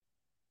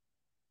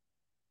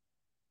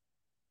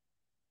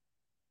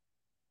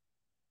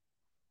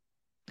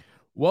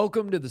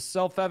Welcome to the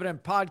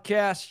Self-Evident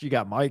Podcast. You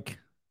got Mike.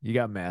 You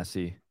got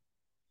Massey.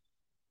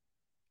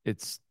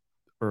 It's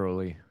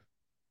early.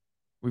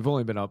 We've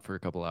only been up for a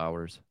couple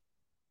hours.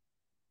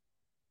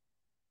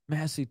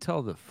 Massey,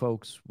 tell the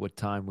folks what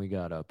time we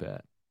got up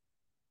at.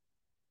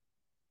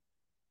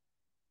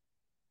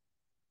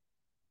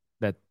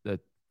 That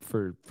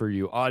for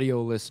you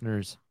audio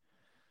listeners,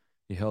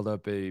 he held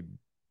up a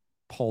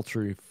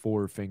paltry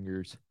 4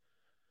 fingers.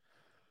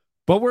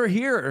 But we're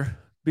here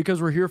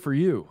because we're here for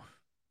you.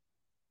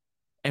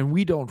 And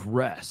we don't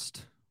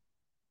rest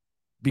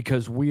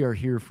because we are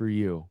here for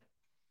you.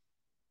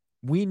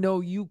 We know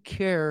you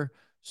care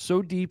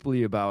so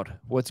deeply about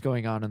what's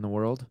going on in the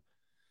world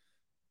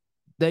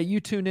that you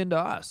tune into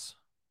us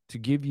to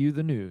give you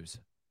the news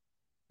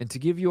and to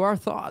give you our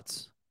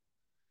thoughts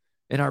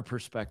and our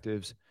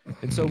perspectives.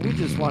 And so we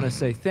just want to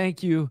say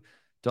thank you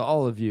to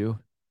all of you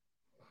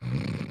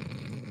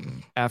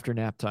after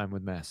nap time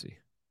with Massey.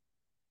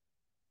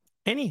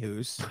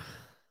 Anywho's,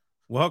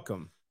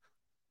 welcome.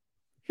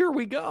 Here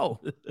we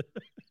go.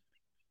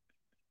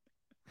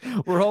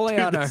 We're only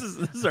on This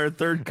is our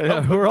third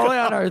cup. We're only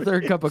on our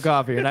third cup of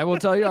coffee, and I will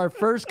tell you, our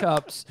first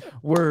cups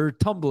were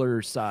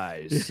tumbler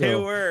size. So They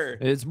were.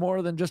 It's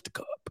more than just a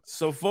cup.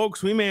 So,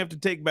 folks, we may have to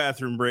take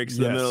bathroom breaks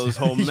in the middle of this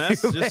whole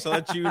mess. Just to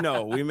let you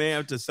know, we may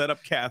have to set up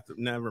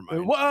Never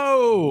mind.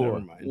 Whoa! Never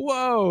mind.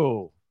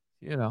 Whoa!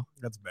 You know,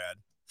 That's bad.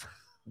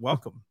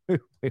 Welcome.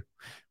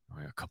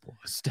 We're a couple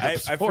of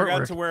steps. I forward.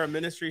 forgot to wear a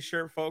ministry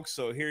shirt, folks.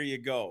 So here you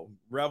go.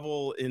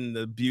 Revel in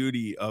the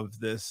beauty of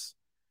this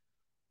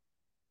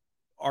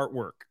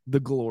artwork.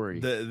 The glory.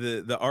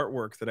 The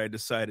artwork that I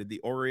decided,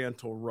 the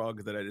oriental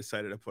rug that I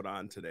decided to put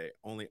on today,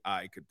 only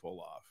I could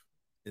pull off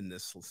in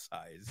this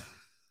size.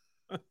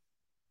 I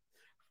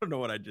don't know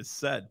what I just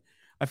said.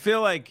 I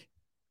feel like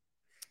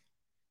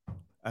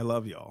I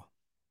love y'all.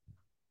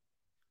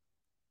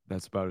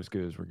 That's about as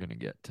good as we're gonna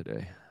get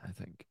today, I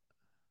think.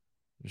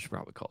 We should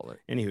probably call it.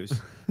 Anywho's.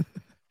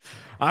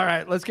 All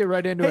right, let's get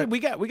right into Hey,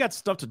 it. we got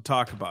stuff to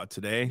talk about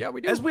today. Yeah,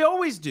 we do. As we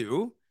always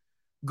do.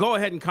 Go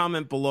ahead and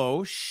comment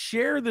below.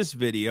 Share this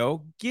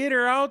video. Get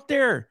her out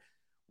there.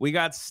 We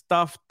got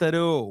stuff to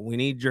do. We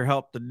need your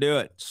help to do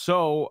it.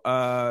 So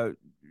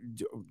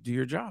do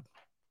your job,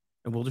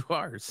 and we'll do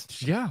ours.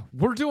 Yeah,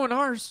 we're doing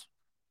ours.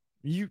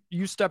 You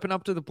stepping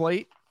up to the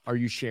plate? Are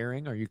you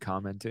sharing? Are you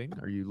commenting?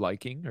 Are you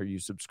liking? Are you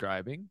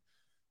subscribing?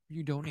 Are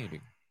you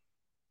donating?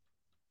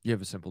 You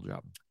have a simple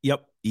job.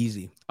 Yep,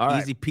 easy. All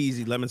right. Easy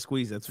peasy, lemon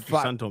squeezy. That's what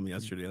your son told me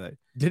yesterday. Like,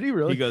 Did he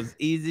really? he goes,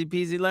 easy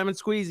peasy, lemon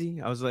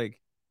squeezy. I was like,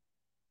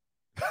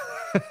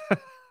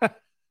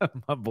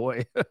 my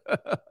boy.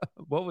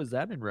 What was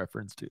that in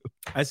reference to?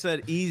 I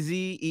said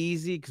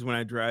easy, because when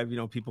I drive,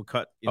 people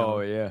cut. Oh,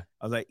 yeah.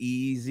 I was like,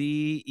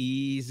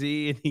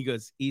 easy. And he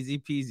goes, easy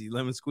peasy,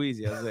 lemon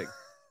squeezy. I was like,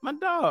 my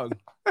dog,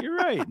 you're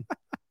right.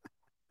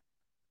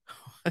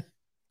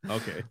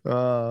 Okay.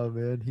 Oh,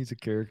 man. He's a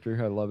character.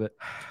 I love it.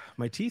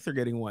 My teeth are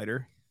getting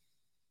whiter.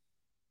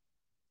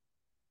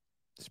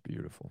 It's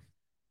beautiful.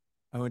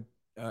 I went,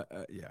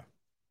 yeah.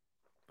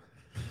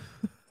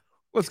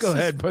 Let's go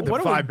ahead and put the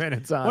 5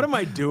 minutes on. What am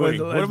I doing?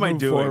 Let's what am I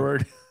move doing?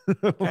 Forward.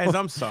 Guys,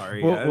 I'm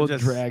sorry. We'll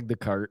drag the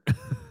cart.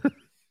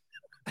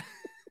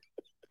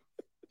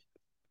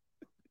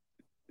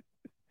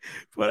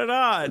 Put it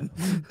on.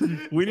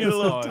 We need a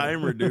little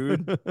timer,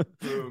 dude.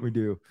 We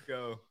do.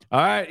 Go.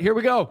 All right, here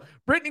we go.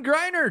 Brittany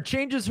Griner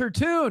changes her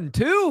tune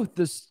to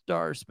the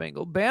Star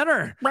Spangled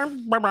Banner. Keep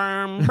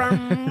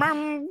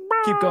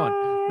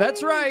going.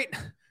 That's right.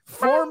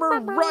 Former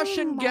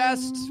Russian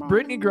guest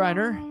Brittany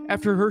Griner,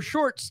 after her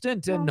short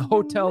stint in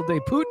Hotel de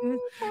Putin,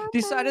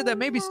 decided that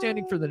maybe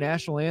standing for the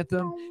national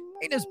anthem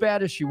ain't as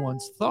bad as she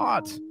once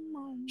thought.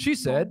 She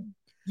said,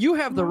 "You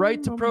have the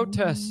right to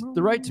protest,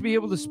 the right to be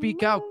able to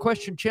speak out,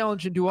 question,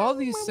 challenge, and do all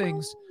these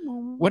things.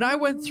 When I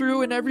went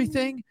through and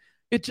everything,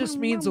 it just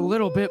means a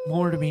little bit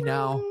more to me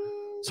now.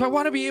 So I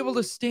want to be able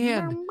to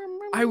stand.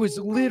 I was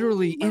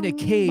literally in a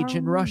cage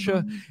in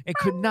Russia and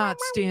could not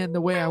stand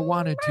the way I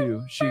wanted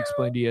to," she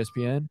explained to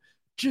ESPN.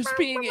 "Just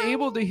being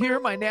able to hear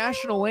my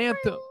national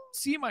anthem,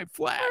 see my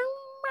flag,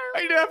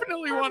 I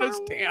definitely want to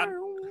stand.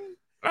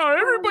 Now,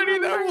 everybody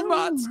that will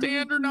not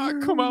stand or not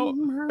come out,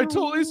 I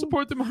totally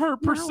support them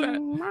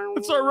 100%.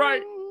 It's all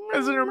right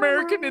as an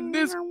American in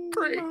this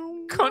great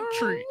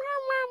country."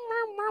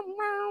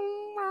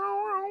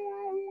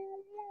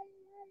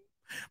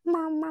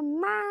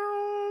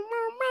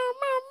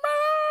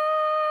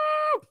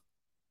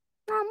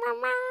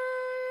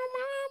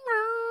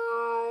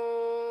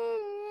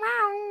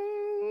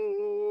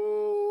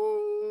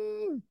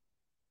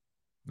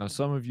 Now,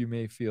 some of you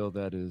may feel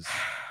that is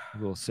a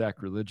little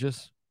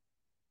sacrilegious.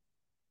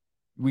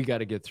 We got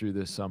to get through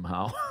this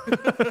somehow.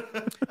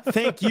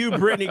 Thank you,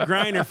 Brittany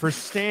Griner, for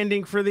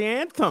standing for the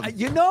anthem.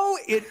 It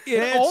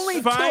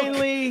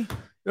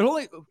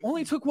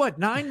only took what,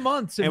 9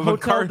 months in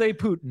Hotel de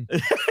Putin.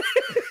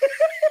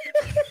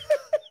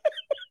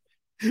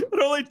 It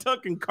only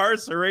took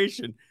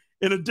incarceration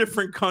in a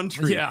different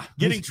country. Yeah.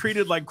 Getting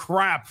treated like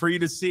crap for you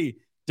to see.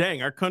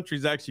 Dang, our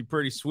country's actually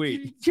pretty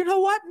sweet. You know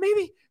what?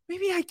 Maybe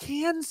I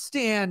can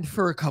stand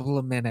for a couple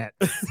of minutes.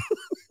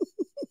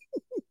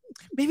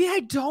 Maybe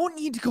I don't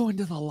need to go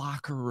into the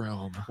locker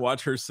room.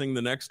 Watch her sing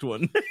the next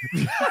one.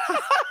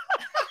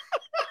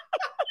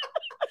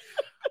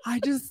 I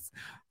just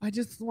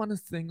want to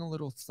sing a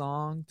little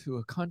song to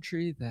a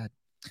country that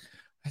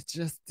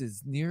just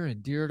is near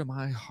and dear to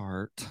my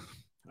heart.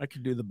 I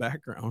could do the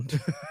background.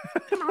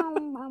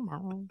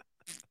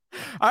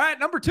 All right,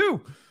 number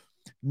 2.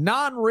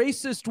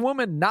 Non-racist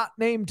woman not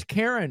named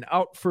Karen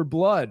out for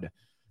blood.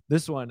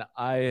 This one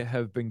I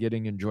have been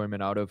getting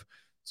enjoyment out of.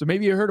 So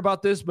maybe you heard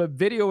about this, but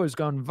video has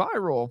gone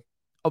viral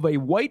of a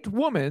white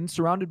woman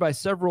surrounded by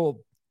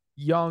several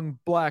young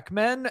black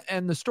men.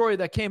 And the story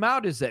that came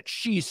out is that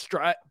she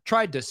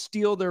tried to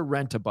steal their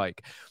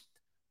rent-a-bike.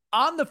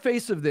 On the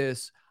face of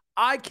this,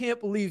 I can't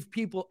believe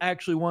people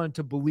actually wanted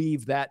to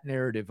believe that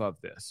narrative of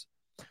this.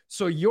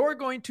 So you're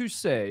going to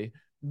say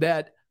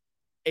that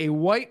a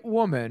white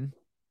woman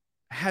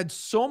had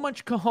so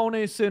much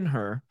cojones in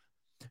her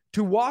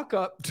to walk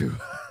up to,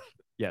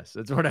 yes,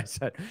 that's what I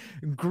said,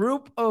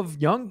 group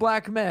of young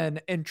black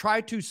men and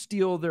try to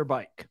steal their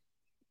bike.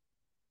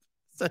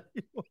 Does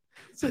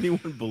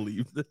anyone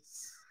believe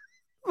this?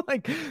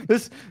 Like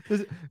this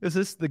is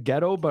this the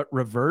ghetto but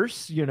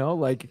reverse? You know,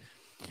 like,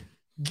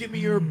 give me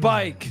your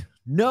bike.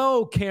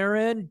 No,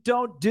 Karen,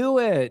 don't do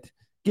it.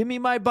 Give me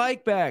my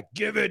bike back.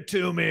 Give it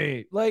to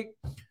me. Like,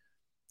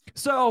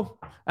 so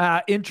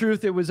in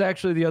truth, it was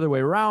actually the other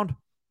way around.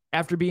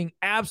 After being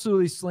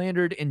absolutely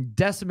slandered and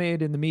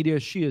decimated in the media,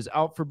 she is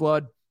out for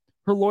blood.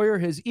 Her lawyer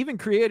has even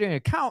created an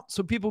account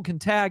so people can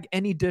tag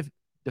any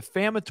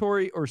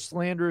defamatory or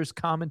slanderous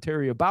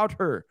commentary about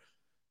her.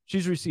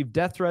 She's received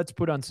death threats,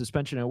 put on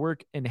suspension at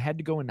work, and had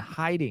to go in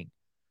hiding.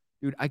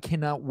 Dude, I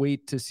cannot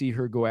wait to see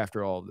her go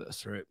after all of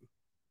this. Right.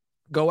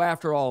 Go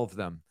after all of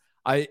them.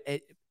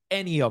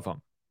 Any of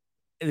them,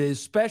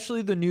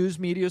 especially the news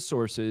media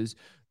sources,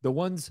 the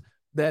ones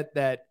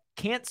that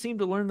can't seem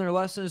to learn their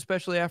lesson,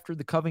 especially after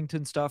the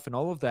Covington stuff and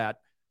all of that.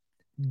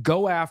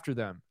 Go after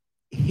them.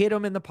 Hit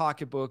them in the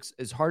pocketbooks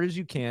as hard as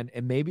you can,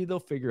 and maybe they'll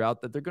figure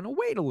out that they're going to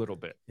wait a little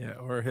bit. Yeah,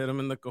 or hit them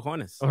in the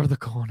cojones. Or the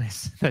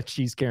cojones that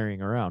she's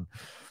carrying around.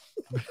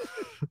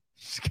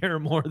 Scare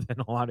more than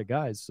a lot of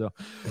guys. So,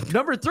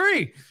 number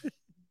 3,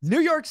 New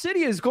York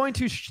City is going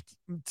to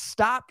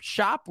stop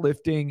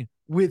shoplifting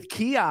with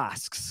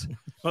kiosks.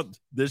 Well,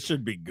 this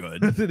should be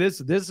good. This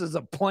is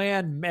a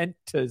plan meant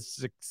to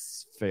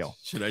fail.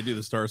 Should I do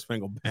the Star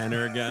Spangled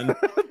Banner again?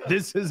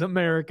 This is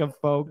America,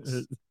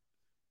 folks.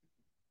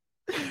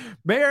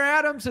 Mayor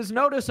Adams has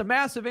noticed a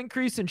massive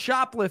increase in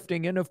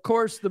shoplifting. And of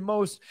course, the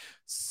most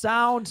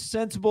sound,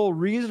 sensible,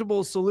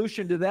 reasonable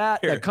solution to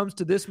that comes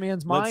to this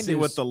man's mind. Let's see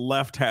what the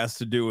left has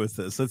to do with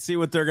this. Let's see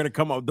what they're going to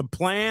come up with.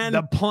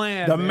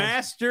 The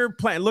master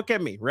plan. Look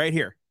at me right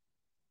here.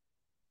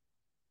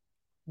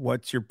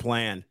 What's your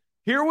plan?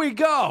 Here we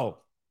go.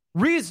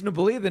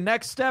 Reasonably, the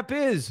next step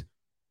is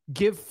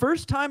give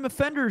first-time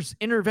offenders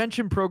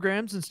intervention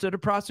programs instead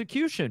of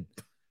prosecution.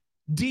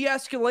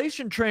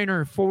 De-escalation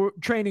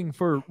training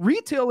for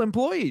retail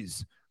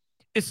employees.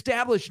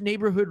 Establish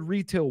neighborhood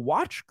retail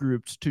watch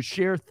groups to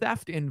share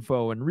theft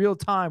info in real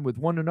time with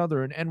one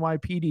another in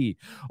NYPD.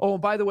 Oh,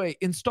 and by the way,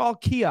 install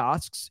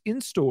kiosks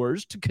in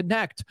stores to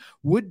connect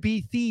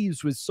would-be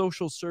thieves with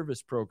social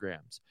service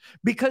programs.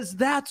 Because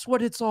that's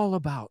what it's all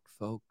about,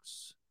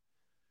 folks.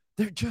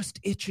 They're just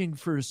itching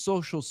for a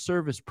social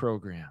service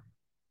program.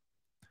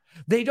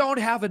 They don't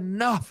have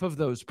enough of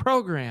those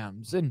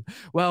programs. And,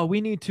 well,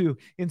 we need to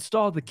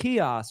install the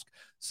kiosk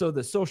so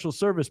the social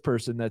service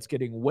person that's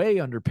getting way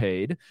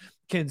underpaid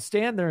can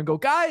stand there and go,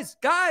 guys,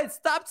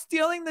 stop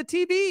stealing the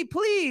TV,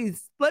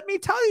 please. Let me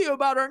tell you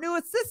about our new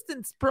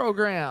assistance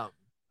program.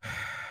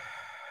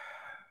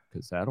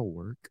 Because that'll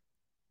work.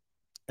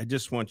 I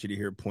just want you to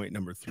hear point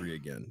number 3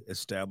 again.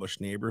 Establish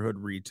neighborhood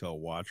retail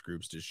watch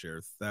groups to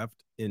share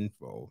theft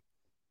info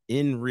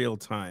in real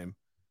time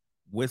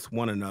with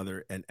one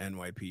another and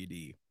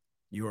NYPD.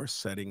 You are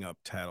setting up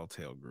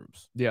tattletale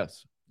groups.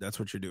 Yes. That's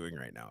what you're doing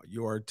right now.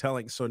 You are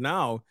telling. So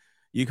now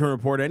you can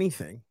report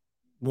anything.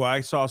 Well,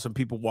 I saw some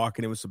people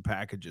walking in with some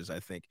packages,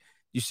 I think.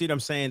 You see what I'm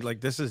saying?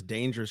 Like, this is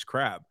dangerous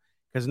crap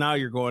because now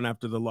you're going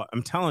after the law.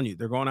 I'm telling you,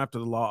 they're going after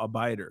the law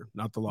abider,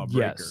 not the law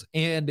breaker. Yes.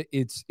 And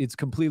it's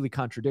completely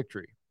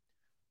contradictory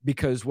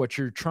because what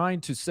you're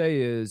trying to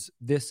say is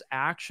this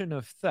action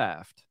of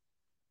theft,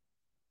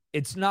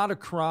 it's not a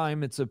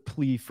crime. It's a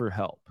plea for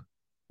help.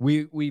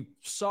 We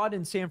saw it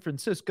in San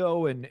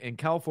Francisco and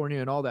California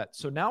and all that.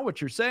 So now what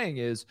you're saying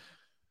is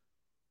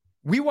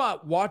we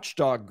want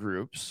watchdog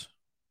groups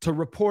to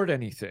report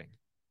anything.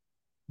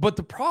 But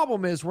the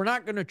problem is we're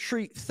not going to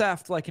treat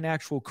theft like an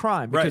actual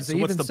crime because they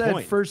even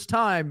said first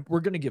time we're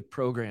going to give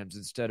programs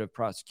instead of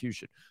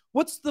prosecution.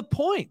 What's the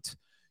point?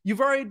 You've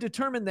already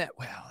determined that,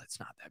 well, it's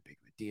not that big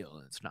of a deal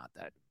and it's not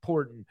that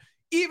important.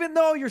 Even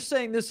though you're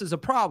saying this is a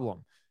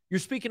problem, you're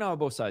speaking out of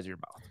both sides of your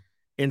mouth.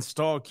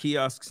 Install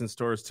kiosks in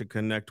stores to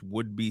connect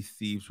would-be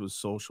thieves with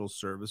social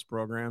service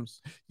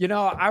programs. You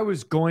know, I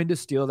was going to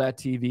steal that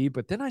TV,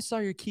 but then I saw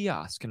your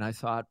kiosk and I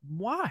thought,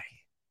 why?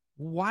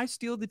 Why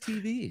steal the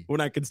TV?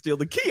 When I can steal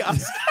the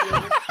kiosk.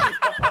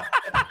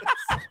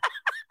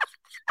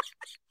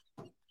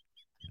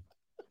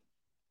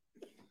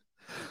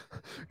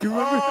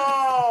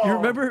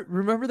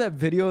 Remember that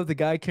video of the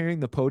guy carrying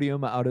the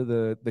podium out of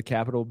the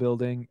Capitol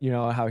building? You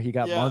know, how he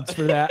got months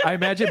for that? I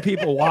imagine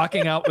people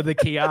walking out with a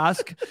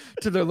kiosk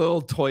to their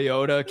little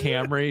Toyota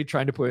Camry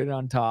trying to put it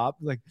on top.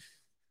 Like,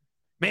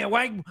 man,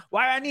 why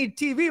I need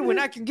TV when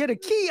I can get a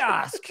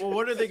kiosk? Well,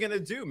 what are they going to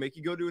do? Make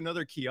you go to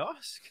another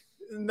kiosk?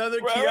 Another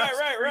Right, kiosk?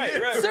 right.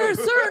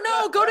 Sir,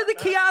 no, go to the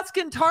kiosk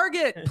in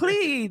Target,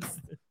 please.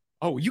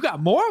 Oh, you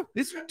got more?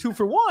 This is 2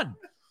 for 1.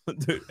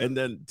 Dude, and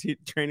then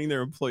training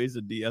their employees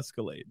to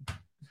de-escalate.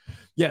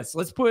 Yes,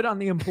 let's put it on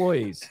the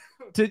employees.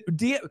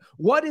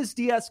 What is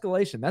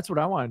de-escalation? That's what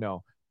I want to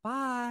know.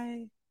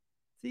 Bye.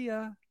 See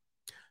ya.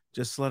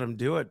 Just let them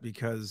do it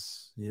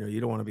because you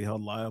don't want to be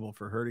held liable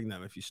for hurting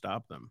them if you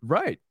stop them.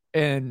 Right.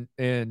 And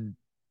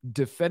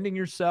defending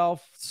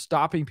yourself,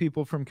 stopping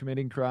people from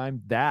committing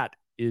crime, that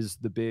is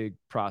the big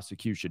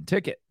prosecution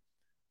ticket.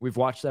 We've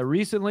watched that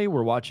recently.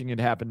 We're watching it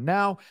happen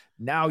now.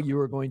 Now you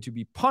are going to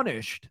be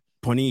punished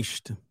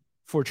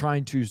for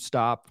trying to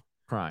stop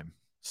crime.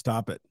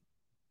 Stop it.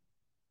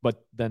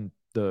 But then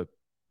they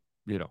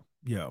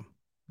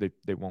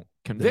won't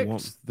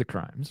convict the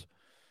crimes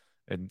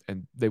and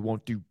they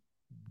won't do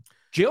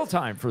jail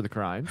time for the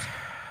crimes.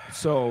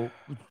 So,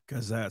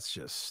 because that's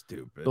just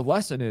stupid. The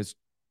lesson is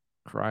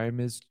crime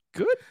is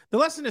good. The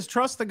lesson is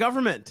trust the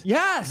government.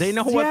 Yes. They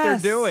know what they're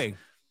doing.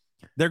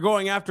 They're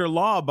going after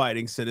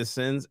law-abiding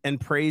citizens and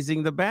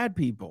praising the bad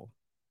people.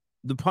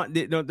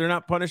 They're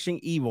not punishing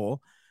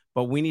evil.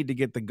 But we need to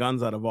get the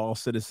guns out of all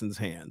citizens'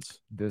 hands.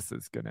 This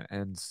is going to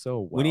end so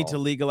well. We need to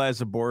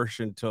legalize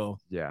abortion till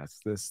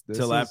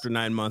after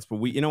 9 months.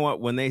 But you know what?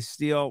 When they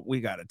steal,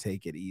 we got to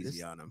take it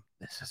easy on them.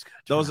 This is good.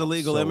 Those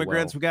illegal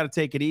immigrants, we got to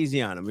take it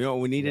easy on them. You know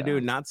what we need to do?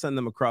 Not send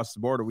them across the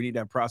border. We need to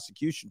have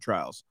prosecution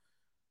trials.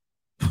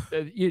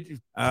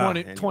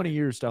 20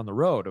 years down the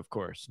road, of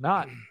course.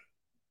 Not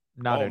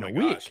in a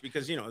week.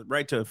 Because,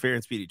 right to fair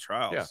and speedy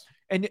trials. Yeah.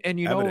 And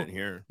you evident know,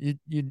 here.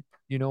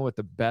 You know what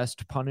the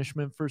best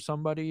punishment for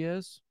somebody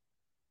is?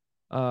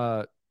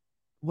 Well,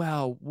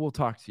 we'll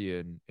talk to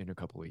you in a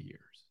couple of years.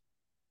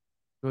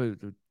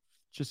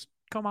 Just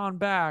come on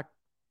back.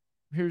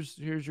 Here's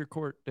your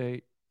court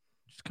date.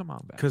 Just come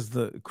on back. Because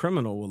the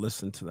criminal will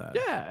listen to that.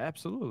 Yeah,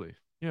 absolutely.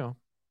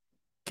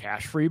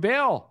 Cash free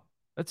bail.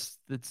 That's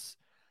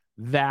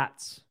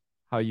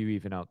how you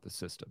even out the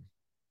system.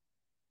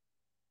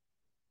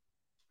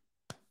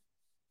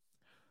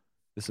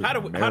 This is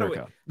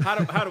America.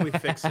 How do we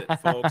fix it,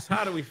 folks?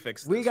 How do we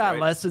fix this? We got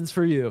lessons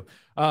for you.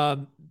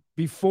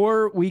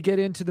 Before we get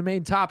into the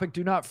main topic,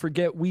 do not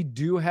forget we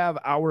do have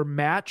our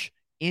match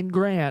in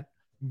Grant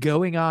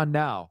going on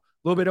now.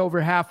 A little bit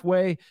over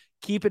halfway.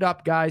 Keep it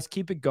up, guys.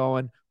 Keep it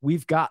going.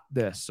 We've got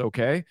this,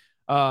 okay?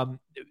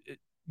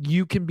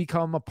 You can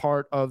become a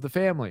part of the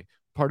family,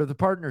 part of the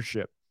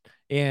partnership.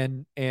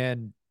 And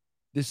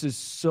this is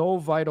so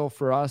vital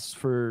for us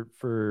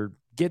for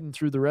getting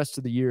through the rest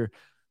of the year.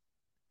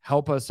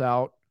 Help us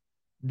out.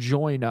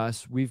 Join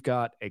us. We've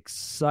got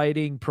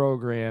exciting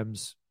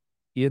programs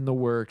in the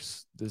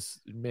works.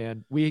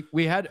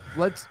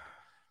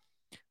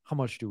 How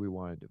much do we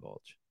want to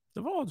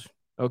divulge?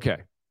 Okay.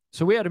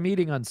 So we had a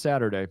meeting on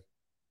Saturday.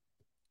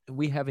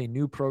 We have a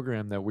new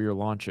program that we are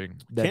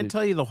launching. Can't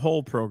tell you the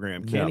whole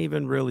program. Can't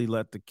even really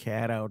let the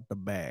cat out the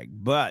bag.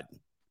 But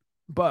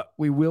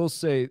we will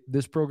say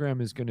this program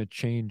is going to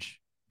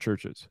change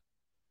churches.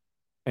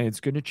 And it's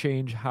going to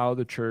change how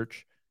the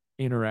church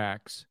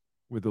interacts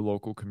with the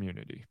local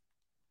community.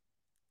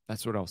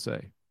 That's what I'll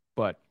say.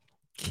 But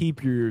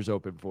keep your ears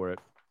open for it.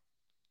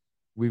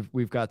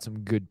 We've got some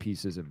good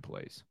pieces in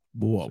place.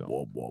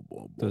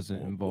 Does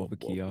it involve a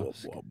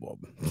kiosk?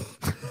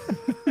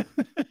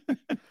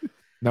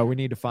 No, we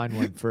need to find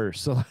one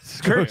first. So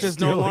churches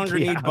no longer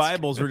need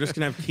Bibles. We're just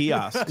gonna have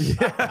kiosks.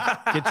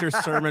 Get your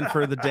sermon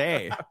for the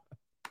day.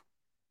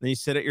 Then you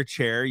sit at your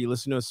chair, you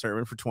listen to a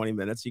sermon for 20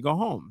 minutes, you go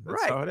home.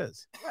 That's how it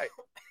is. Right.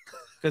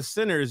 Because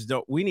sinners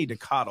we need to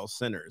coddle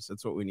sinners.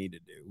 That's what we need to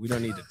do. We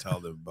don't need to tell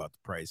them about the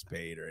price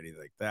paid or anything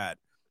like that.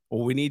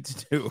 What we need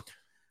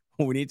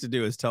to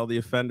do is tell the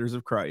offenders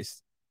of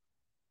Christ.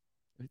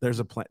 There's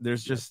a plan.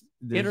 There's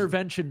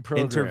intervention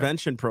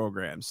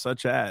programs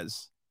such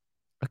as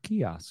a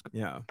kiosk.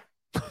 Yeah.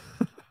 All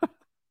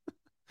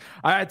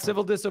right,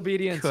 civil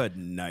disobedience. Good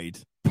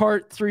night.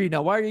 Part 3.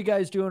 Now, why are you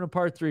guys doing a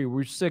part 3?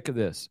 We're sick of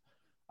this.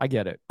 I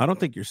get it. I don't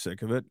think you're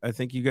sick of it. I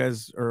think you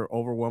guys are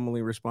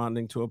overwhelmingly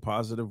responding to a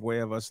positive way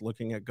of us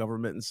looking at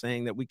government and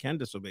saying that we can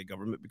disobey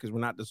government because we're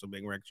not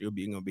disobeying. We're actually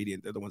being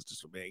obedient. They're the ones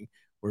disobeying.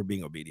 We're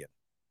being obedient.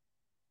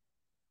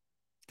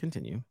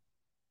 Continue.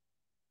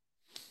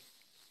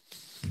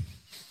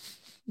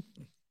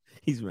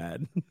 He's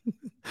mad.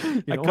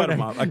 I cut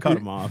him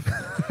off.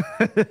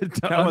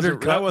 That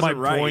wasn't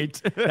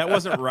right. That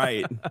wasn't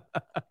right.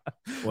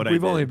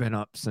 We've only been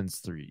up since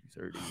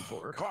 3:30,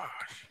 4 o'clock.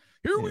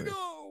 Here we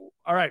go.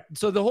 All right.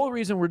 So the whole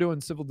reason we're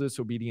doing civil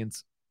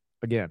disobedience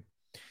again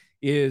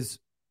is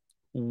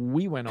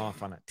we went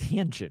off on a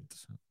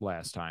tangent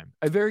last time,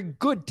 a very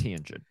good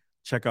tangent.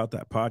 Check out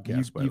that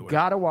podcast, by the way. You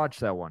got to watch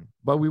that one.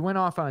 But we went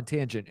off on a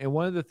tangent. And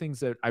one of the things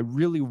that I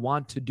really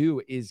want to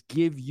do is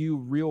give you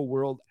real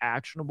world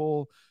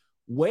actionable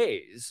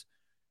ways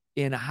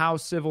in how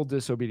civil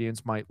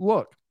disobedience might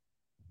look.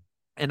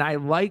 And I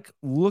like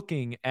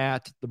looking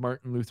at the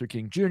Martin Luther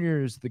King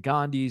Jr.'s, the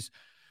Gandhis,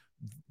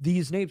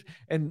 these names,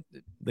 and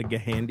the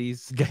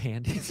Gahandis.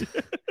 Gahandis.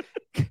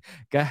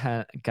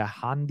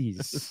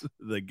 Gahandis.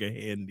 The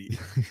Gahandi.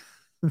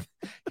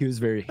 He was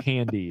very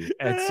handy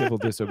at civil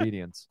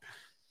disobedience.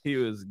 He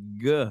was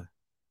good.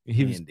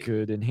 He was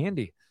good and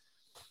handy.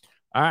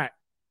 All right.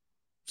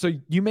 So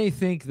you may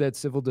think that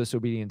civil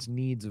disobedience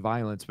needs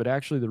violence, but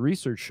actually the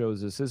research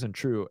shows this isn't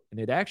true. And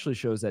it actually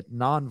shows that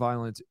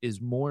nonviolence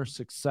is more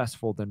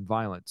successful than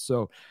violence.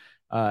 So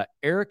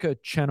Erica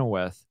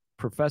Chenoweth,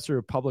 professor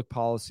of public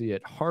policy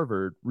at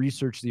Harvard,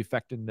 researched the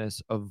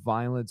effectiveness of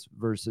violence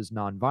versus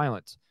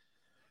nonviolence.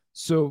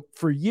 So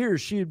for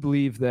years, she had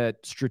believed that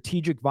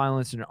strategic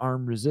violence and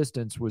armed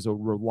resistance was a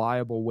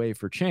reliable way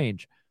for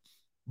change.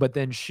 But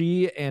then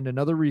she and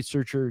another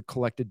researcher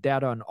collected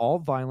data on all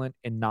violent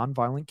and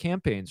nonviolent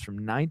campaigns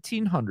from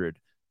 1900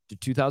 to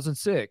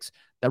 2006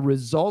 that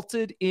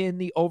resulted in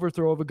the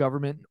overthrow of a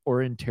government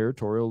or in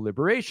territorial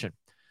liberation.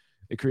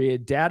 They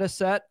created a data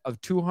set of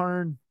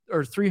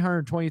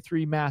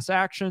 323 mass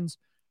actions.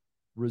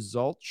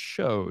 Results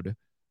showed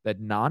that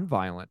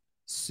nonviolent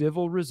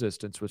civil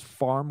resistance was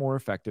far more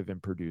effective in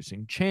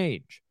producing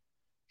change.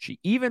 She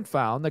even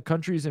found that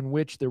countries in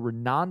which there were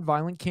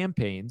nonviolent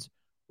campaigns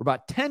were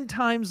about 10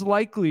 times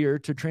likelier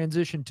to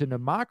transition to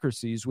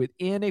democracies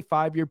within a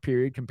 5-year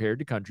period compared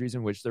to countries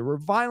in which there were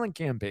violent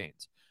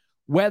campaigns,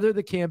 whether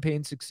the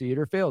campaign succeeded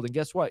or failed. And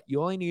guess what?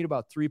 You only need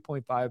about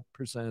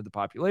 3.5% of the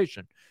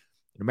population.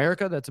 In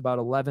America, that's about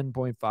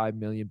 11.5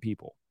 million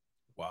people.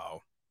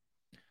 Wow.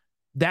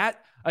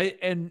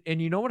 And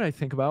you know what I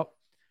think about?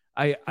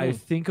 I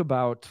think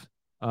about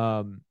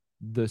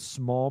the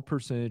small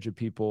percentage of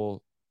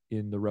people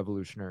in the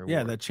Revolutionary War.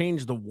 Yeah, that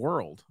changed the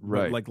world.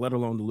 Right. Like, let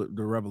alone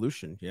the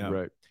revolution. Yeah.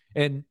 Right.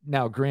 And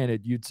now,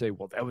 granted, you'd say,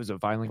 well, that was a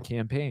violent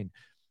campaign.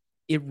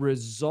 It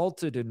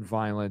resulted in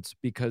violence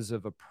because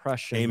of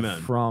oppression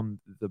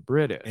from the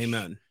British.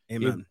 Amen.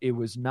 It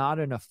was not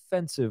an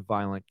offensive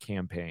violent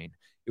campaign.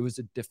 It was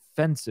a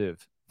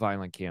defensive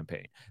violent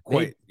campaign.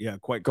 Quite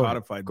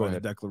codified by the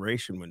ahead.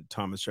 Declaration when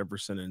Thomas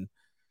Jefferson and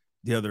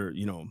the other,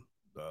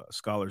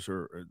 scholars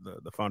or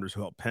the founders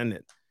who helped pen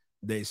it,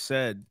 they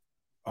said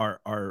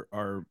our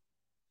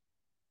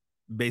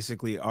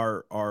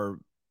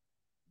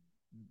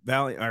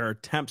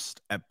attempts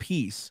at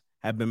peace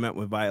have been met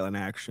with violent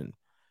action.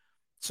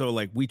 So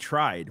like we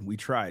tried, we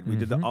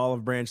did the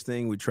olive branch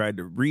thing. We tried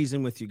to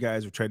reason with you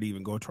guys. We tried to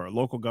even go to our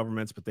local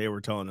governments, but they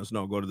were telling us,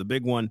 no, go to the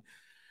big one.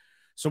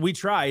 So we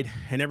tried,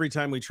 and every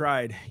time we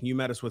tried, you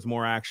met us with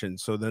more action.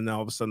 So then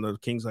all of a sudden the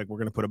king's like, we're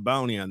going to put a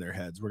bounty on their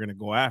heads. We're going to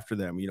go after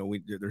them.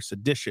 They're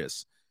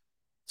seditious.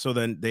 So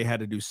then they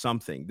had to do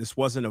something. This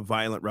wasn't a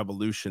violent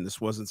revolution.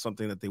 This wasn't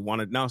something that they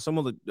wanted. Now, some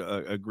will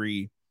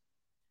agree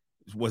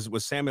was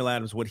Samuel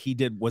Adams, what he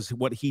did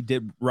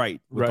right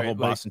with the whole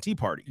Boston Tea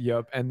Party.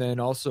 Yep. And then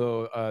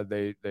also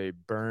they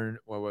burned,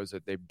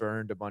 They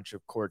burned a bunch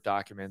of court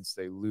documents.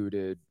 They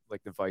looted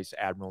like the Vice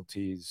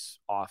Admiralty's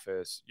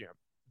office,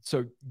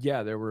 So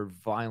yeah, there were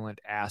violent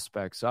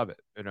aspects of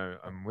it. And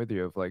I'm with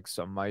you. Of like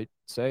some might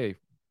say,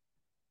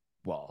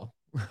 well,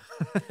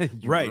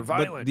 right.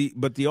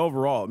 But the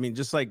overall, I mean,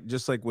 just like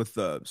with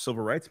the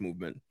civil rights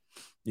movement,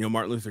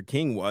 Martin Luther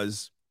King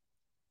was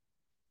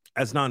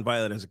as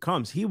nonviolent as it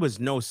comes. He was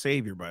no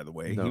savior, by the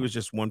way. No. He was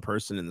just one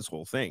person in this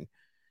whole thing.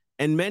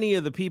 And many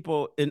of the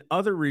people in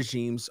other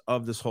regimes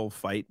of this whole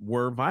fight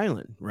were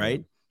violent, right?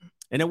 Mm-hmm.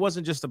 And it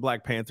wasn't just the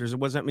Black Panthers. It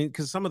wasn't,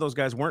 because some of those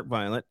guys weren't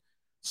violent.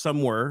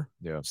 Some were.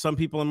 Yeah. Some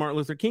people in Martin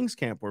Luther King's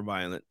camp were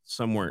violent.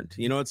 Some weren't.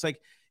 It's like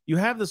you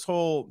have this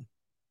whole.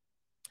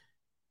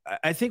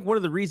 I think one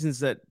of the reasons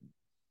that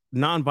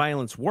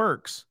nonviolence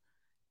works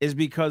is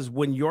because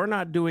when you're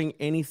not doing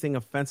anything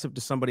offensive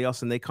to somebody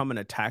else and they come and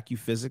attack you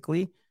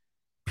physically,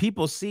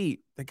 people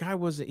see the guy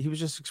he was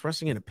just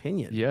expressing an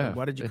opinion. Yeah. Like,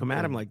 why did you come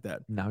at him like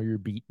that? Now you're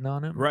beating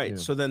on him. Right. Yeah.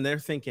 So then they're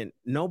thinking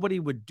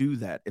nobody would do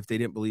that if they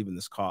didn't believe in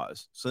this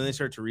cause. So then they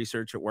start to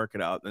research it, work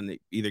it out, and they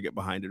either get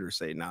behind it or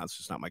say, nah, it's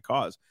just not my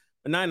cause.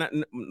 But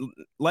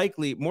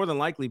more than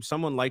likely,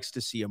 someone likes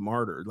to see a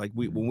martyr. Like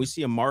when we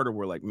see a martyr,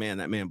 we're like, man,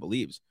 that man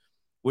believes,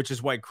 which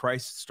is why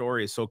Christ's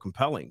story is so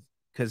compelling,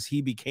 because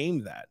he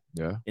became that.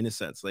 Yeah. In a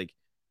sense, like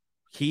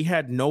he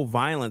had no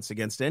violence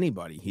against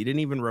anybody. He didn't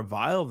even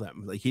revile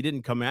them. Like he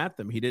didn't come at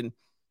them. He didn't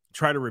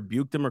try to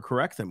rebuke them or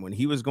correct them. When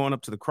he was going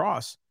up to the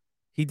cross,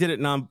 he did it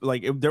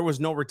there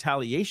was no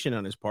retaliation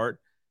on his part.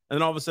 And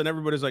then all of a sudden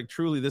everybody's like,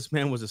 truly, this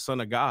man was a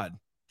son of God.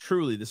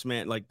 Truly, this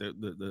man, like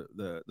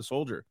the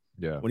soldier.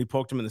 Yeah. When he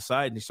poked him in the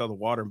side and he saw the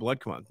water and blood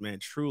come out, man,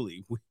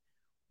 truly,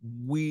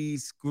 we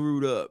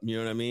screwed up. You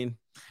know what I mean?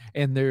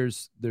 And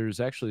there's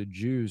actually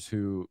Jews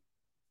who,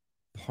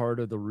 part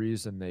of the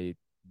reason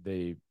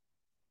they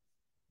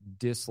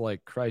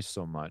dislike Christ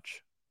so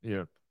much,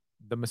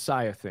 the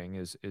Messiah thing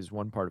is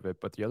one part of it,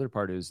 but the other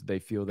part is they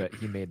feel that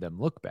he made them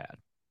look bad,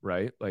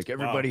 right? Like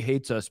everybody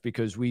hates us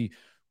because we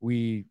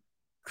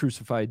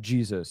crucified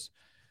Jesus.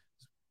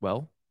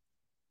 Well,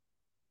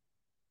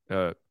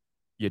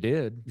 you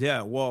did.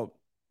 Yeah, well,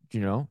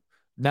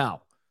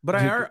 now. But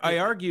I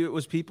argue it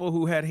was people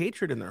who had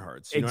hatred in their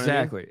hearts. You know what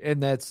I mean?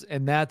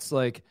 And that's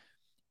like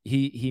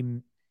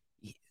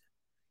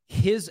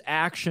his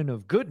action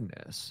of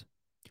goodness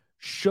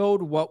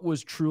showed what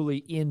was truly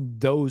in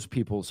those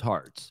people's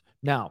hearts.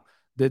 Now,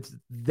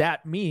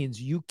 that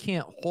means you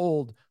can't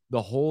hold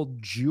the whole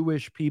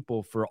Jewish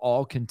people for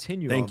all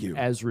continuum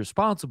as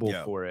responsible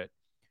for it.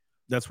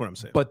 That's what I'm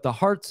saying. But the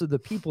hearts of the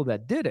people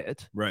that did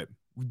it, right,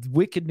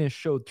 wickedness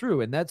showed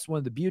through. And that's one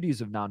of the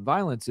beauties of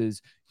nonviolence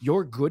is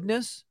your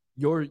goodness,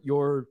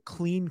 your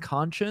clean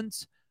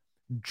conscience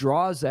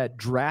draws that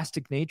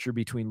drastic nature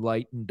between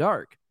light and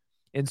dark.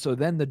 And so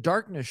then the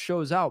darkness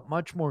shows out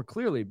much more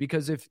clearly,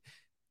 because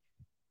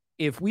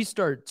if we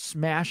start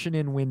smashing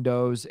in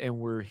windows and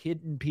we're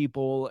hitting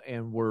people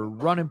and we're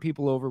running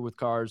people over with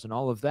cars and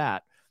all of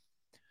that,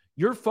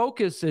 your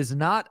focus is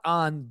not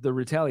on the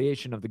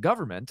retaliation of the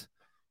government.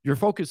 Your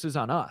focus is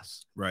on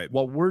us, right?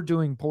 What we're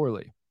doing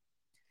poorly.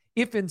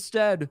 If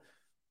instead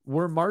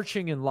we're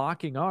marching and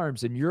locking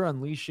arms and you're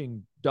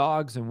unleashing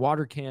dogs and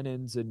water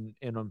cannons and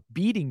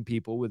beating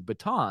people with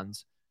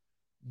batons,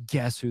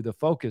 guess who the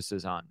focus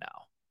is on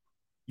now?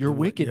 Your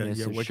wickedness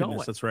is showing.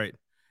 That's right.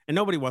 And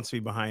nobody wants to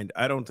be behind.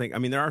 I don't think,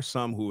 there are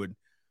some who would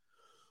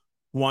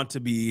want to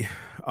be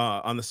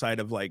on the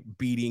side of like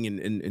beating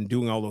and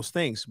doing all those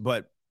things.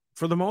 But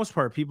for the most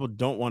part, people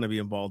don't want to be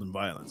involved in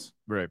violence.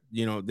 Right.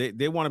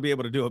 They want to be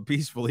able to do it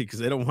peacefully because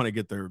they don't want to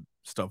get their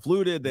stuff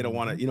looted. They don't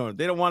want to,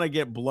 they don't want to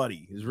get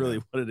bloody is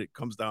really what it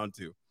comes down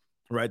to.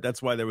 Right.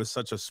 That's why there was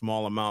such a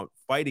small amount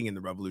fighting in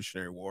the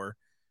Revolutionary War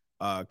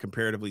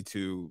comparatively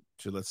to,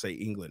 let's say,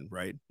 England.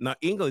 Right. Now,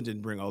 England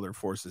didn't bring all their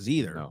forces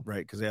either. Right.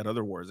 Because they had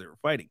other wars they were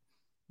fighting.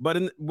 But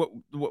in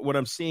what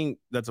I'm seeing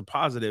that's a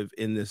positive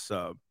in this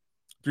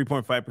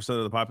 3.5%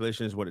 of the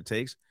population is what it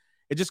takes.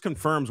 It just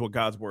confirms what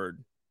God's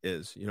word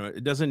is.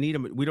 It doesn't need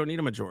we don't need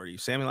a majority.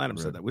 Samuel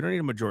Adams said that. We don't need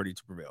a majority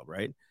to prevail,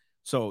 right?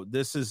 So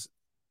this is,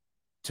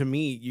 to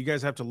me, you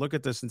guys have to look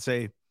at this and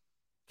say,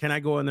 can I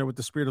go in there with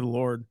the Spirit of the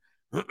Lord,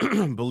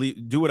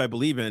 do what I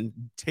believe in,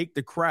 take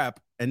the crap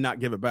and not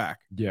give it back?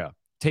 Yeah.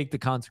 Take the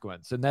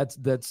consequence. And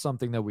that's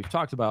something that we've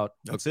talked about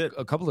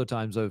a couple of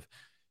times of,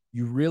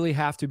 you really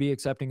have to be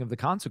accepting of the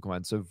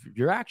consequence of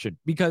your action.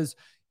 Because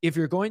if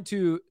you're going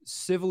to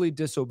civilly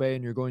disobey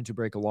and you're going to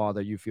break a law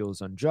that you feel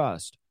is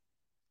unjust,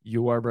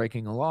 you are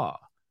breaking a law.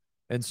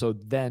 And so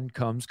then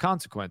comes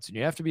consequence. And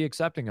you have to be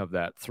accepting of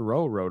that.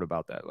 Thoreau wrote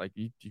about that. Like,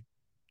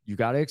 you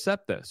got to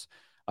accept this.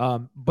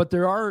 But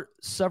there are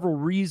several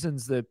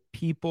reasons that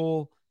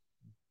people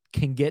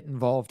can get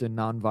involved in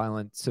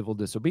nonviolent civil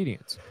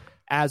disobedience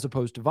as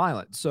opposed to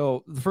violent.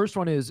 So the first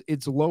one is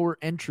it's lower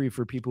entry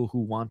for people who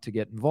want to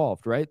get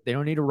involved, right? They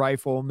don't need a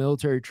rifle,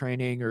 military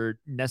training, or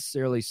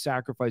necessarily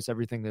sacrifice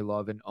everything they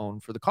love and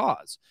own for the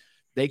cause.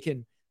 They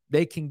can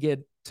get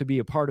to be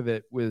a part of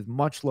it with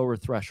much lower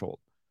threshold.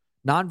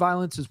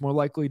 Nonviolence is more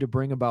likely to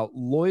bring about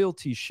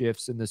loyalty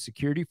shifts in the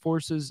security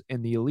forces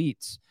and the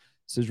elites.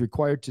 This is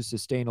required to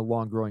sustain a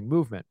long-growing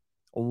movement.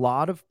 A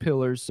lot of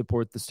pillars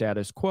support the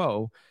status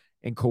quo,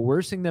 and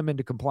coercing them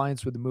into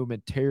compliance with the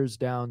movement tears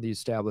down the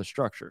established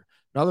structure.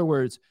 In other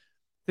words,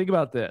 think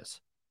about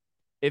this.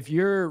 If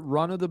you're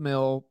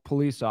run-of-the-mill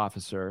police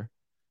officer,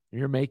 and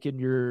you're making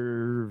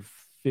your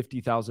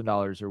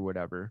 $50,000 or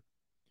whatever,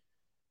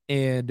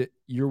 and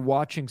you're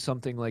watching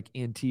something like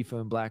Antifa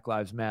and Black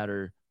Lives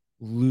Matter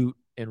loot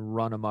and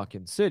run amok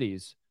in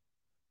cities,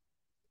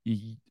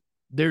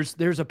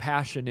 there's a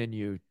passion in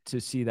you to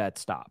see that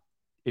stop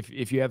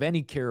if you have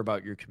any care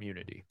about your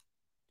community.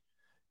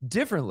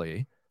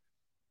 Differently,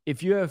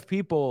 if you have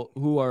people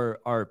who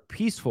are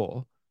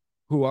peaceful,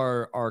 who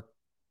are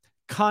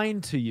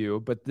kind to you,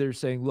 but they're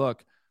saying,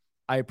 look,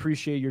 I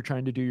appreciate you're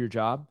trying to do your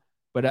job,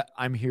 but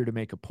I'm here to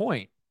make a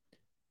point.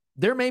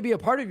 There may be a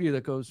part of you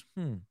that goes,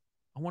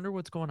 I wonder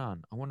what's going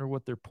on. I wonder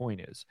what their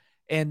point is.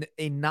 And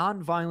a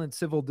nonviolent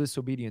civil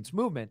disobedience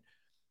movement,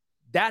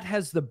 that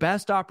has the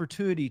best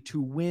opportunity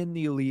to win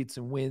the elites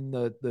and win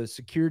the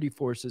security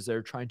forces that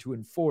are trying to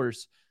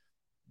enforce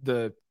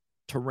the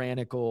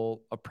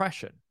tyrannical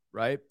oppression,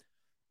 right?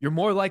 You're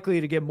more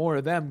likely to get more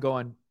of them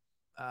going,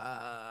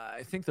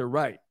 I think they're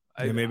right.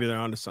 Maybe they're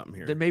onto something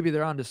here. Then maybe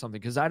they're onto something,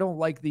 because I don't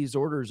like these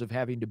orders of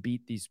having to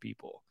beat these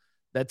people.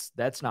 That's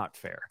not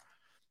fair.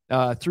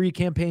 3,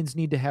 campaigns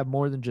need to have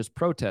more than just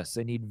protests.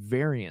 They need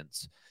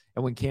variance.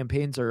 And when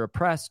campaigns are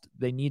oppressed,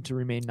 they need to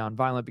remain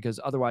nonviolent, because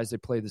otherwise they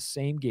play the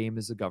same game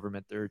as the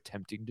government they're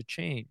attempting to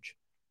change.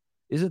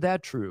 Isn't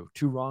that true?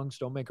 2 wrongs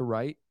don't make a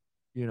right,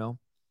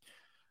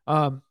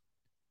 That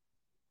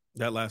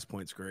last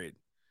point's great.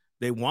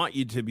 They want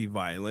you to be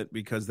violent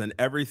because then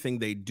everything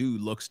they do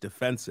looks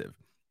defensive.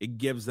 it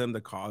gives them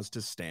the cause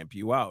to stamp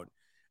you out.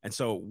 And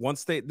so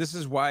once this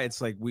is why it's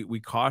like we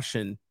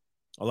caution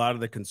a lot of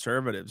the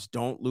conservatives,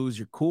 don't lose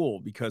your cool,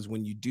 because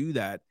when you do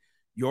that,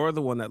 you're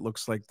the one that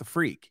looks like the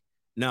freak.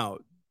 Now,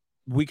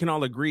 we can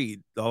all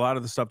agree a lot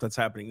of the stuff that's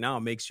happening now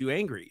makes you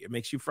angry. It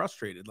makes you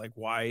frustrated. Like,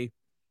 why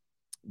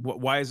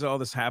is all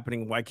this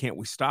happening? Why can't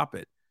we stop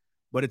it?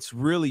 But it's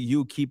really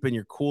you keeping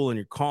your cool and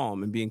your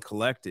calm and being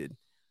collected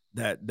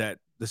that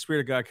the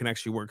Spirit of God can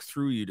actually work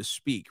through you to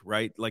speak,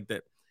 right? Like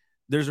that.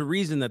 There's a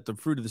reason that the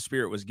fruit of the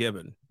Spirit was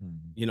given,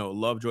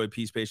 love, joy,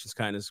 peace, patience,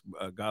 kindness,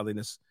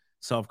 godliness,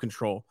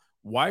 self-control.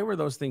 Why were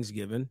those things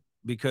given?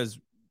 Because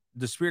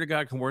the Spirit of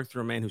God can work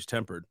through a man who's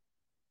tempered.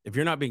 If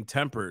you're not being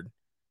tempered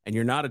and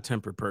you're not a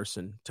tempered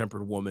person,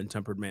 tempered woman,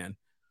 tempered man,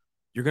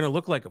 you're going to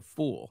look like a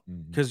fool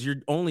because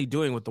you're only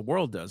doing what the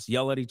world does.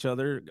 Yell at each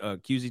other,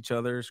 accuse each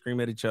other, scream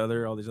at each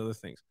other, all these other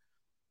things.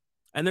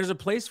 And there's a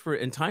place for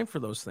and time for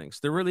those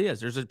things. There really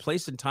is. There's a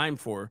place and time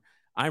for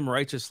I'm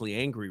righteously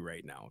angry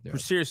right now. Yeah.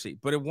 Seriously.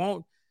 But it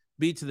won't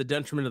be to the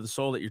detriment of the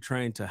soul that you're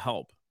trying to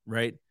help,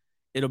 right?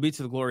 It'll be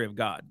to the glory of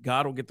God.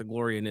 God will get the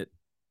glory in it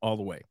all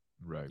the way.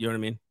 Right. You know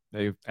what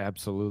I mean?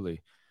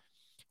 Absolutely.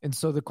 And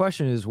so the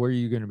question is, what are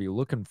you going to be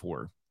looking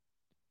for?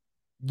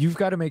 You've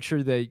got to make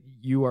sure that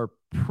you are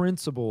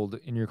principled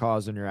in your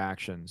cause and your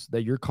actions,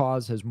 that your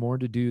cause has more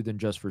to do than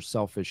just for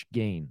selfish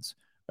gains,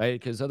 right?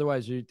 Because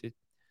otherwise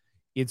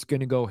it's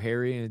going to go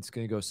hairy and it's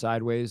going to go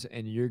sideways,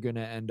 and you're going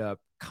to end up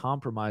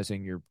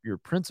compromising your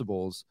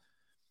principles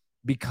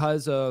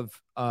because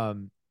of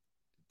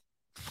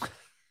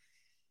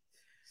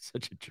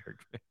such a jerk,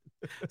 man.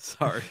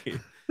 Sorry.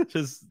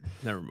 Just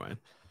never mind.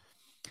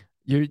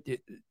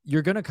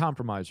 You're going to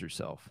compromise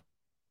yourself.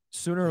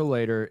 Sooner or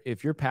later,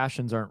 if your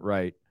passions aren't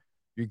right,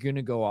 you're going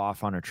to go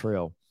off on a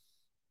trail.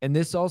 And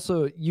this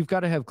also, you've got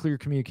to have clear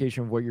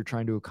communication of what you're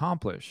trying to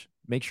accomplish.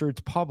 Make sure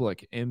it's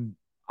public. And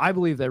I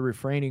believe that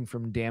refraining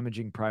from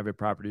damaging private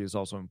property is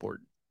also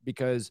important,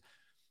 because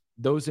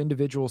those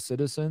individual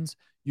citizens,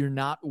 you're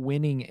not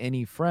winning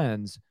any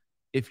friends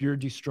if you're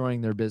destroying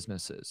their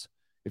businesses,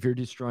 if you're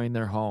destroying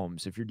their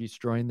homes, if you're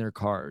destroying their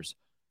cars.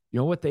 You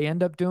know what they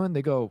end up doing?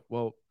 They go,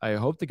 well, I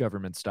hope the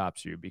government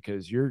stops you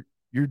because you're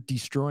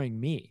destroying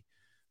me.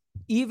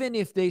 Even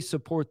if they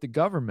support the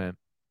government,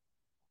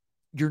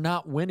 you're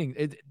not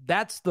winning.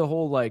 That's the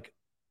whole like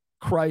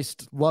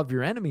Christ love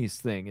your enemies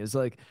thing, is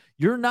like,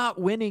 you're not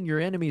winning your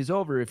enemies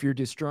over if you're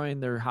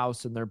destroying their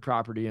house and their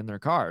property and their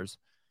cars.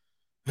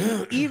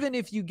 Even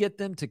if you get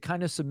them to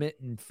kind of submit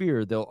in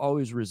fear, they'll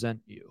always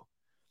resent you.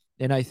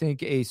 And I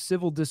think a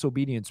civil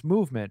disobedience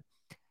movement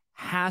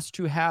has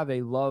to have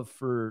a love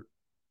for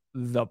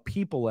the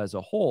people as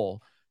a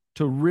whole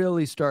to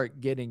really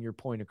start getting your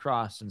point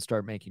across and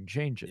start making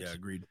changes. Yeah,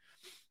 agreed.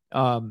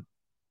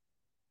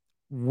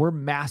 We're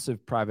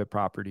massive private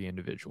property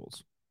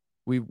individuals.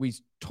 We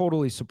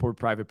totally support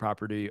private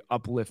property,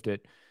 uplift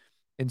it.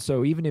 And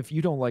so even if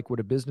you don't like what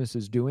a business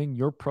is doing,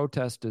 your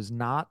protest does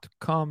not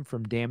come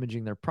from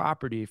damaging their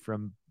property,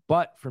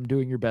 but from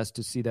doing your best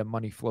to see that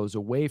money flows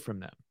away from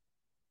them.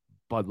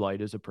 Bud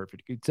Light is a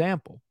perfect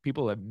example.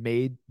 People have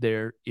made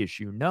their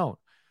issue known.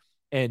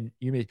 And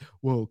you may,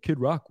 well, Kid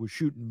Rock was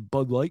shooting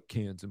Bud Light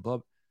cans and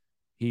blah.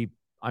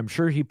 I'm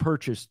sure he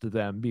purchased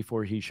them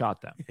before he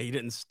shot them. He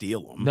didn't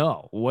steal them.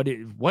 No, what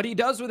he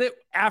does with it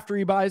after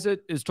he buys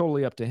it is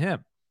totally up to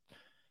him.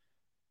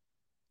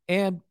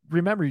 And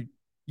remember,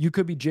 you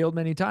could be jailed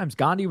many times.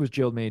 Gandhi was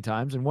jailed many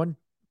times. And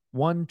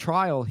one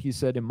trial, he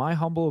said, in my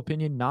humble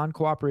opinion,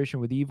 non-cooperation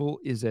with evil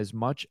is as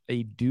much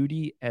a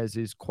duty as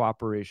is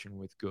cooperation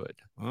with good.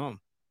 Oh.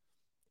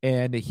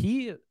 And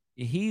he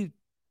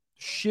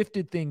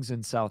shifted things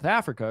in South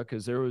Africa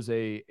because there was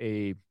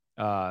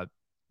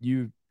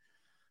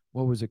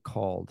what was it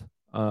called?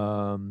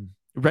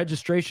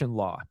 Registration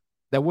law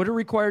that would have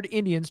required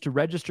Indians to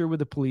register with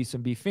the police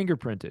and be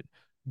fingerprinted.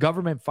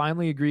 Government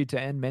finally agreed to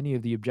end many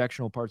of the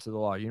objectionable parts of the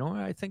law. You know what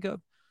I think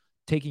of?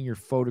 Taking your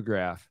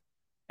photograph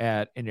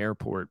at an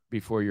airport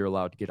before you're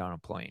allowed to get on a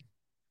plane.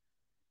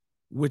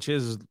 Which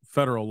is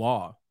federal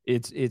law.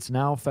 It's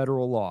now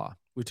federal law.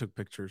 We took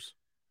pictures.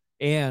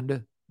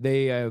 And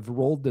they have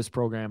rolled this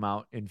program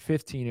out in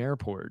 15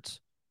 airports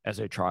as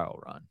a trial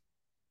run.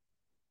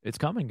 It's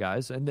coming,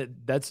 guys. And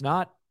that's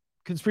not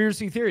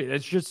conspiracy theory.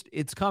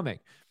 It's coming.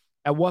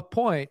 At what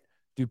point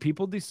do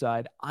people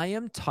decide, I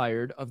am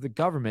tired of the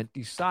government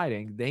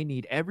deciding they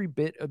need every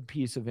bit of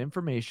piece of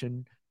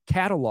information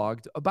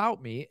cataloged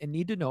about me and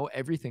need to know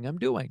everything I'm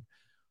doing?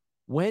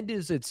 When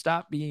does it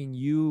stop being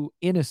you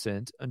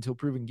innocent until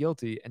proven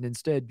guilty, and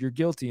instead you're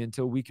guilty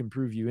until we can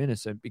prove you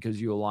innocent because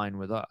you align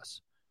with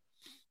us?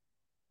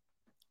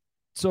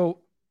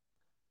 So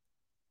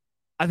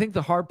I think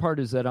the hard part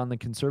is that on the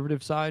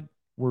conservative side,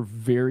 we're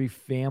very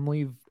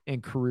family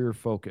and career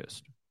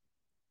focused.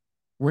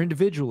 We're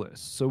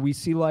individualists. So we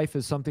see life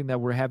as something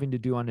that we're having to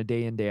do on a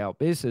day in, day out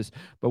basis,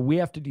 but we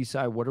have to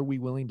decide what are we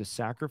willing to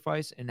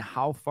sacrifice and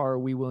how far are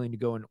we willing to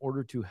go in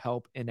order to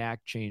help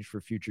enact change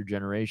for future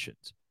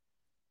generations.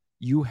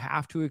 You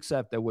have to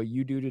accept that what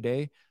you do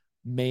today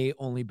may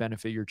only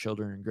benefit your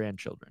children and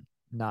grandchildren,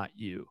 not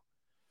you.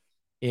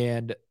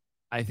 And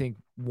I think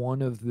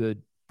one of the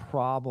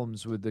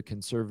problems with the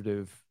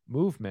conservative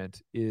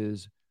movement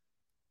is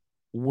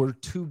we're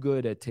too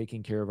good at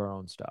taking care of our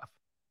own stuff.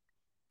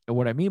 And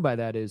what I mean by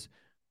that is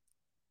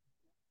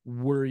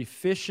we're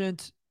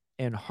efficient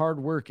and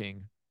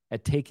hardworking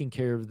at taking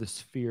care of the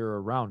sphere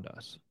around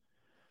us.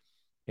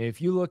 And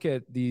if you look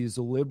at these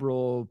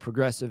liberal,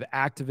 progressive,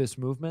 activist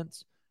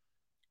movements,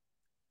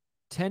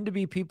 tend to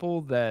be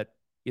people that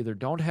either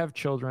don't have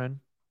children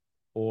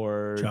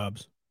or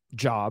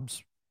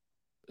jobs.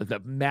 The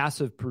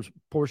massive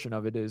portion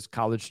of it is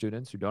college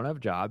students who don't have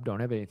a job, don't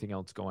have anything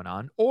else going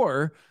on,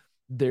 or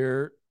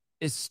they're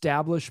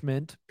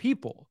establishment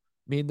people.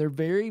 I mean, they're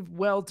very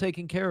well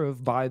taken care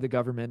of by the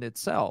government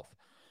itself.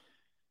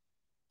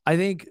 I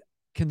think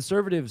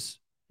conservatives,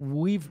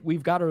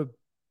 we've got to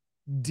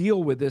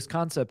deal with this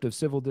concept of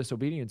civil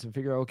disobedience and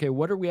figure out, okay,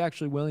 what are we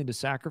actually willing to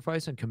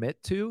sacrifice and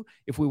commit to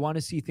if we want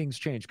to see things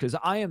change? Because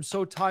I am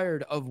so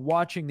tired of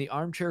watching the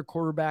armchair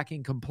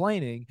quarterbacking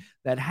complaining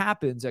that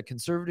happens at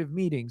conservative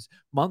meetings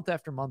month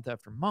after month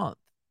after month.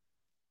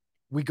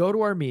 We go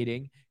to our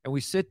meeting and we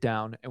sit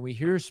down and we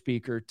hear a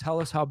speaker tell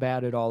us how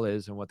bad it all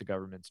is and what the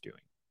government's doing.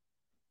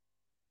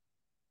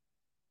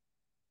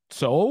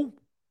 So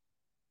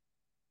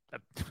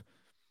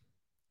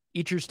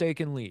eat your steak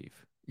and leave.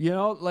 You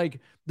know, like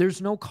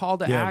there's no call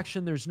to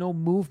action. There's no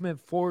movement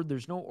forward.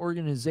 There's no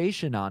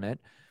organization on it.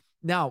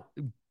 Now,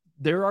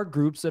 there are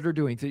groups that are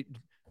doing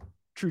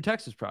True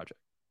Texas Project.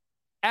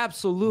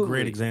 Absolutely.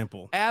 Great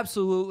example.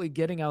 Absolutely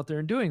getting out there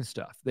and doing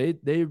stuff.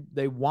 They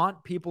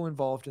want people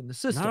involved in the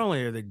system. Not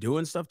only are they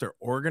doing stuff, they're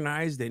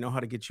organized. They know how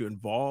to get you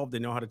involved. They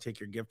know how to take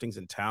your giftings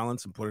and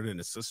talents and put it in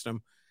a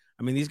system.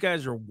 I mean, these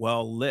guys are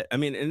well lit. I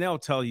mean, and they'll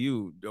tell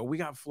you, oh, we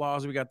got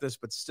flaws, we got this,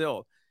 but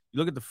still, you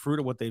look at the fruit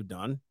of what they've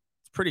done.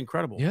 Pretty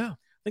incredible. Yeah.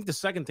 I think the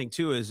second thing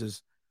too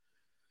is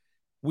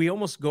we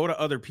almost go to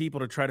other people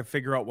to try to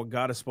figure out what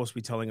God is supposed to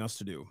be telling us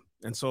to do.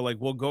 And so like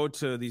we'll go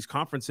to these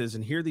conferences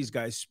and hear these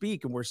guys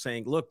speak and we're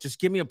saying, look, just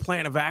give me a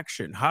plan of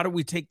action. How do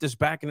we take this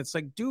back? And it's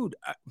like, dude,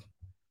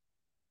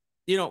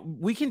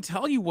 we can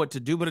tell you what to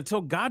do, but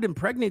until God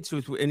impregnates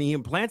you and he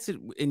implants it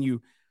in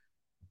you,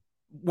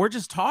 we're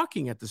just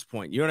talking at this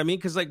point. You know what I mean?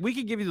 Because like we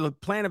could give you the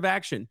plan of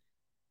action,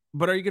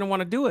 but are you going to want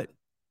to do it?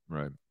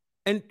 Right.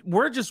 And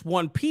we're just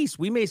one piece.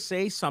 We may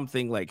say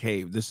something like,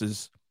 hey, this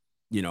is,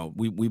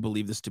 we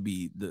believe this to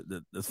be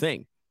the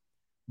thing.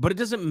 But it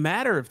doesn't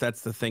matter if that's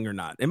the thing or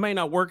not. It may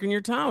not work in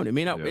your town. It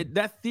may not. Yeah.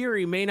 That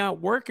theory may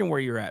not work in where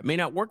you're at. It may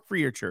not work for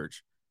your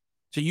church.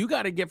 So you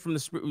got to get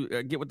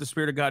get with the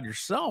Spirit of God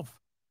yourself,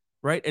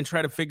 right? And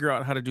try to figure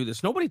out how to do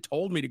this. Nobody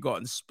told me to go out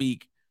and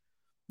speak,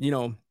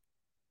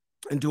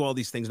 and do all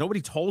these things.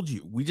 Nobody told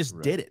you. We just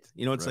did it.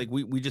 It's like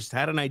we just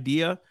had an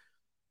idea.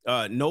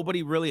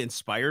 Nobody really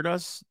inspired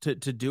us to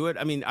do it.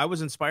 I mean, I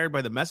was inspired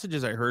by the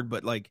messages I heard,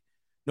 but like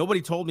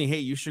nobody told me, hey,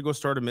 you should go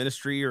start a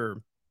ministry or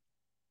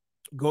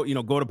go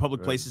to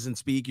public places and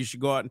speak. You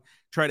should go out and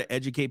try to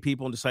educate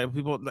people and disciple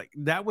people. Like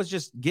that was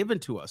just given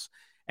to us.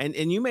 And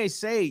you may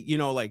say,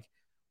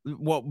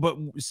 well, but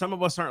some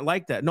of us aren't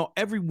like that. No,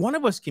 every one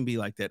of us can be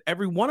like that.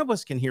 Every one of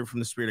us can hear from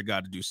the Spirit of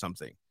God to do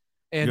something.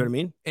 And, you know what I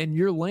mean? And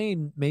your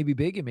lane may be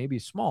big and may be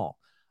small.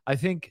 I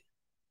think.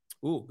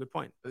 Ooh, good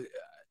point.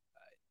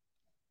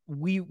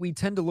 We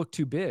tend to look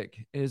too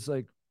big. It's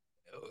like,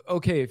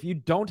 okay, if you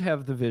don't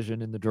have the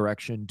vision and the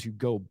direction to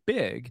go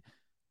big,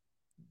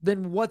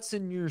 then what's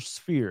in your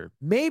sphere?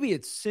 Maybe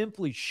it's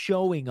simply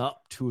showing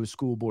up to a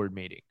school board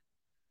meeting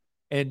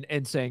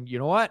and saying, you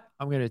know what,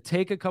 I'm going to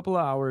take a couple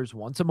of hours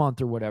once a month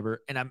or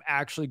whatever, and I'm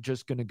actually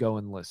just going to go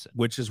and listen.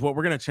 Which is what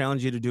we're going to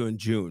challenge you to do in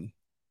June,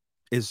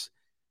 is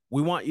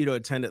we want you to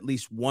attend at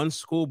least one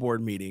school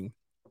board meeting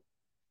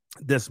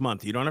this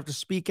month. You don't have to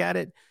speak at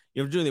it.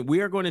 You have to do that.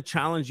 We are going to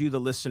challenge you, the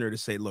listener, to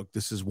say, look,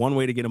 this is one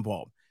way to get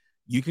involved.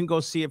 You can go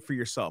see it for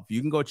yourself.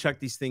 You can go check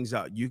these things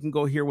out. You can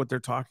go hear what they're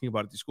talking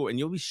about at the school, and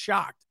you'll be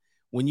shocked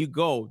when you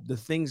go, the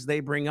things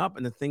they bring up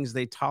and the things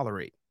they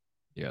tolerate.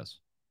 Yes.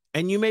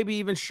 And you may be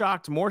even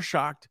shockeder.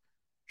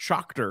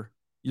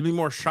 You'll be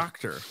more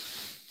shockeder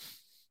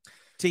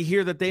to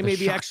hear that they may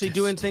be actually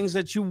doing things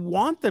that you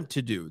want them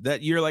to do,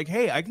 that you're like,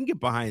 hey, I can get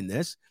behind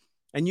this,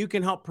 and you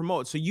can help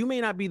promote. So you may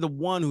not be the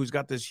one who's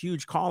got this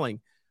huge calling,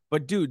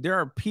 but dude, there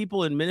are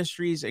people in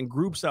ministries and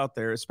groups out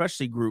there,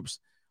 especially groups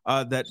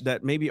that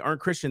maybe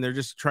aren't Christian. They're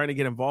just trying to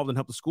get involved and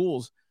help the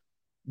schools,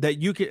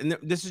 that you can. And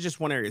this is just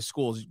one area,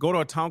 schools. Go to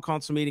a town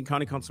council meeting,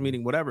 county council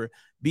meeting, whatever,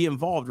 be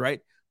involved, right?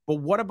 But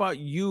what about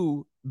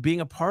you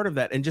being a part of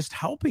that and just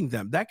helping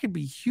them? That could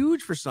be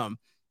huge for some.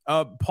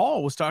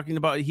 Paul was talking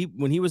about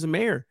when he was a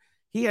mayor,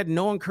 he had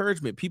no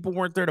encouragement. People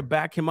weren't there to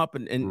back him up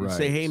and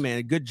say, hey,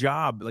 man, good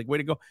job. Like, way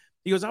to go.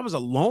 He goes, I was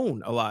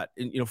alone a lot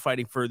in,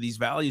 fighting for these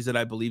values that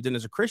I believed in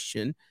as a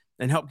Christian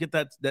and help get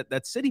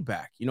that city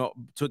back,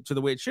 to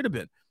the way it should have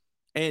been.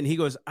 And he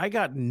goes, I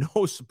got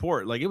no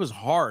support. Like, it was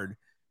hard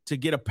to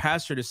get a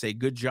pastor to say,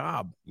 good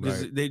job,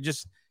 because they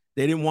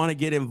didn't want to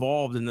get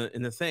involved in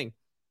the thing,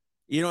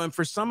 and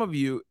for some of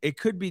you, it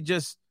could be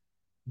just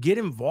get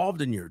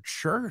involved in your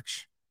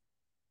church.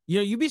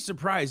 You'd be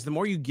surprised. The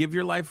more you give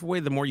your life away,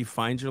 the more you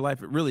find your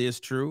life. It really is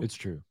true. It's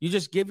true. You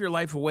just give your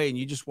life away and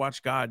you just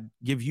watch God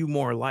give you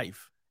more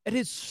life. And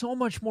it's so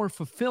much more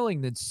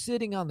fulfilling than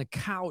sitting on the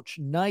couch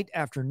night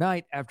after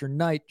night after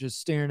night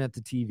just staring at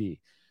the TV.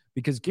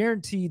 Because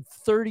guaranteed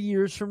 30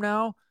 years from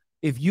now,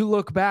 if you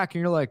look back and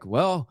you're like,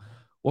 well,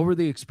 what were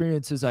the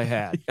experiences I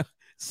had?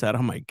 Sat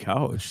on my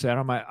couch.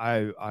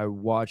 I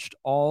watched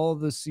all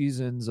the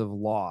seasons of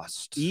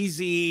Lost.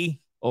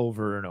 Easy.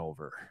 Over and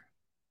over.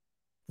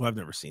 Well, I've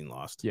never seen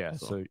Lost. Yeah,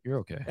 so you're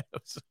okay.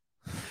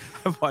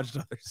 I've watched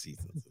other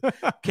seasons.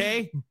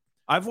 Okay.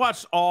 I've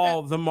watched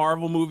all the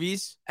Marvel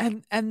movies.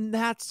 And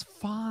that's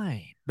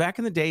fine. Back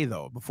in the day,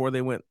 though, before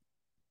they went,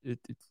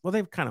 well,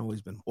 they've kind of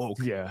always been woke.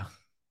 Yeah.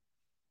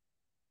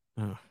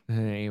 Oh.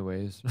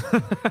 Anyways.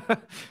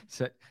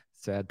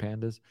 Sad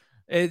pandas.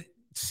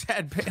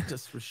 Sad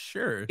pandas for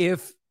sure.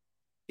 If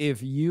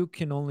you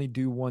can only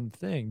do one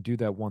thing, do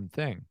that one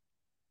thing.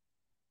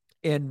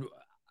 And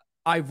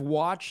I've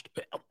watched.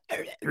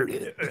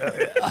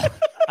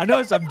 I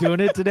notice I'm doing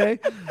it today.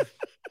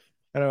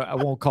 I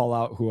won't call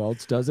out who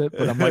else does it,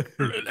 but I'm like,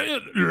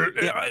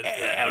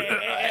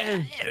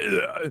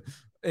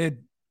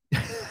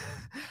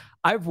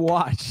 I've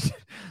watched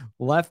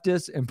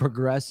leftist and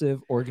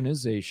progressive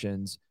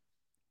organizations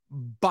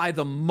by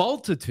the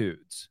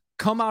multitudes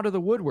come out of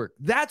the woodwork.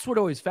 That's what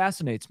always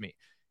fascinates me.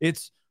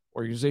 It's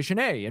Organization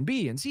A and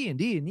B and C and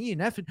D and E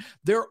and F. And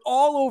they're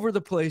all over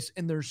the place,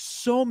 and there's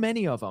so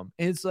many of them.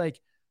 And it's like,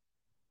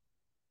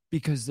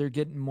 because they're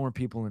getting more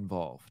people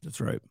involved.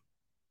 That's right.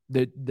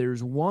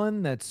 There's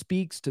one that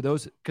speaks to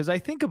those. Because I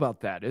think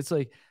about that. It's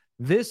like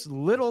this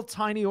little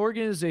tiny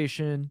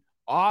organization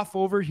off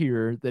over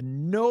here that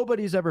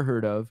nobody's ever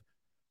heard of.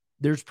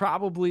 There's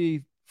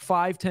probably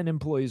 5-10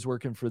 employees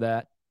working for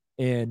that,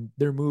 and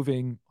they're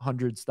moving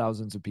hundreds,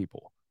 thousands of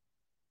people.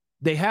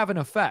 They have an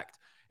effect.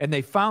 And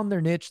they found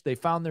their niche. They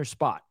found their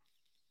spot.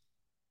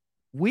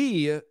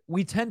 We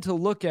tend to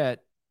look at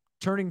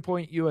Turning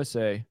Point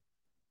USA.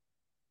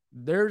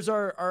 There's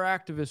our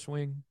activist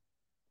wing.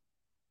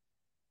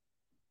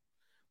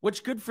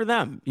 Which good for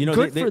them.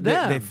 Good for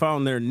them. They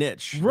found their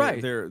niche.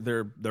 Right.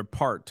 Their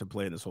part to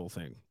play in this whole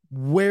thing.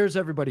 Where's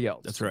everybody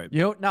else? That's right.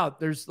 Now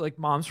there's like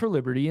Moms for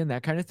Liberty and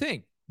that kind of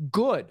thing.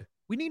 Good.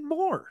 We need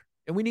more.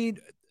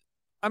 And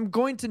I'm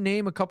going to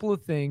name a couple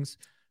of things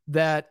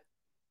that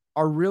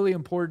are really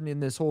important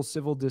in this whole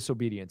civil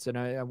disobedience. And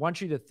I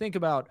want you to think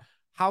about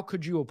how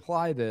could you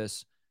apply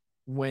this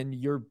when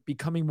you're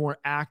becoming more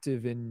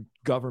active in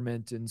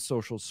government and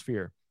social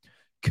sphere.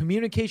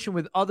 Communication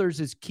with others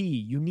is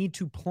key. You need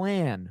to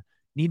plan,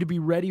 need to be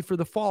ready for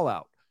the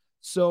fallout.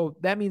 So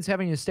that means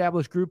having an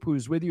established group who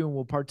is with you and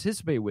will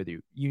participate with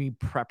you. You need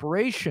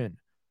preparation.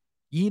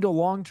 You need a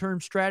long-term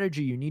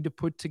strategy. You need to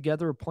put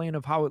together a plan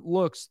of how it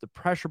looks, the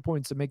pressure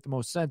points that make the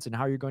most sense, and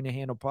how you're going to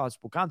handle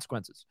possible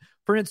consequences.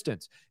 For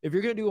instance, if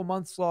you're going to do a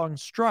month-long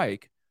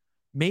strike,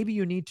 maybe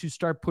you need to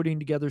start putting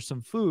together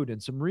some food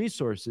and some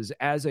resources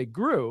as a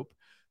group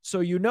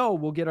so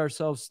we'll get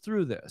ourselves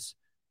through this.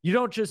 You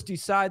don't just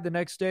decide the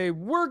next day,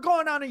 we're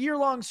going on a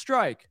year-long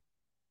strike.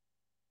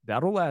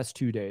 That'll last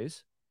 2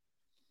 days.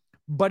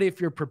 But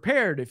if you're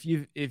prepared, if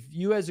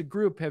you as a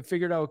group have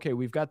figured out, okay,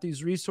 we've got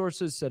these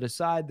resources set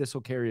aside, this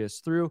will carry us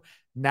through.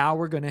 Now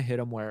we're going to hit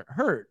them where it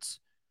hurts.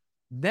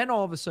 Then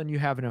all of a sudden you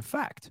have an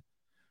effect.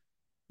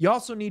 You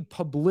also need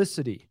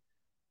publicity.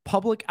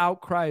 Public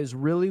outcry is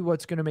really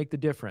what's going to make the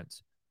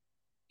difference.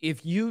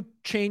 If you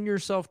chain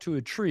yourself to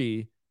a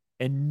tree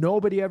and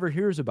nobody ever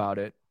hears about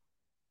it,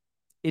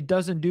 it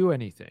doesn't do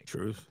anything.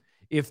 Truth.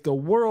 If the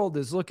world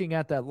is looking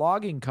at that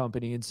logging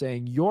company and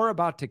saying, you're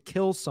about to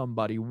kill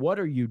somebody, what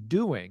are you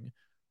doing?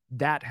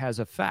 That has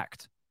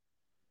effect.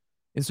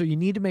 And so you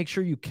need to make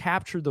sure you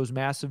capture those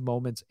massive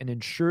moments and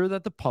ensure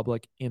that the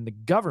public and the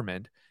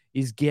government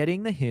is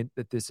getting the hint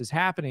that this is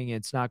happening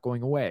and it's not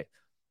going away.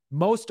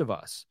 Most of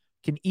us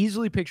can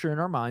easily picture in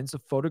our minds the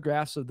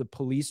photographs of the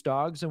police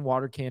dogs and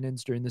water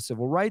cannons during the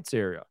civil rights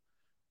era.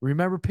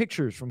 Remember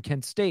pictures from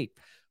Kent State.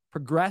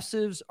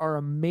 Progressives are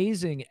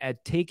amazing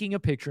at taking a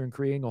picture and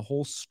creating a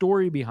whole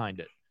story behind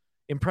it,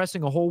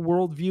 impressing a whole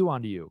worldview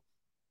onto you.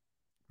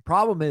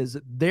 Problem is,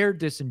 they're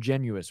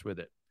disingenuous with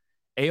it.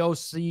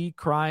 AOC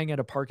crying at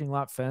a parking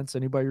lot fence.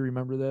 Anybody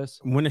remember this?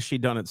 When has she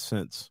done it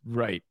since?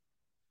 Right.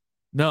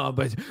 No,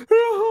 but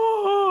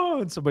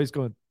and somebody's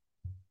going,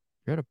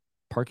 you're at a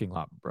parking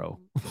lot, bro.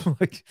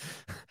 Like,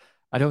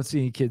 I don't see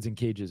any kids in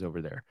cages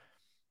over there.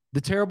 The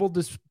terrible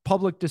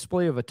public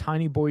display of a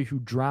tiny boy who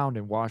drowned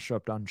and washed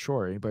up on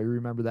shore. Anybody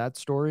remember that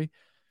story?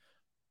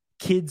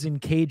 Kids in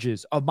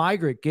cages, a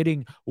migrant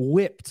getting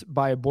whipped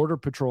by a border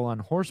patrol on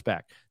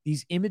horseback.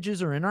 These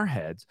images are in our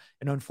heads,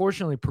 and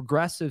unfortunately,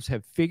 progressives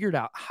have figured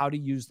out how to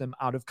use them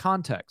out of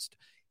context.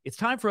 It's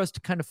time for us to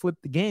kind of flip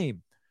the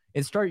game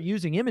and start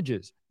using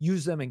images,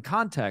 use them in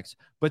context,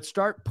 but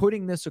start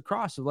putting this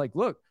across. So like,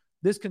 look,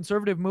 this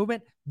conservative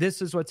movement,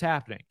 this is what's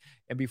happening.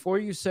 And before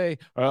you say,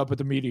 but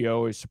the media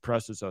always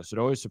suppresses us. It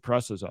always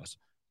suppresses us.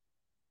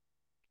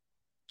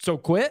 So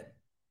quit.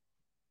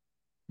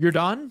 You're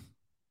done.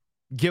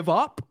 Give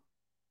up.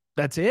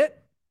 That's it.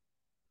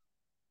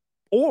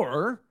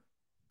 Or,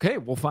 okay,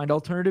 we'll find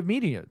alternative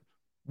media.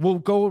 We'll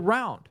go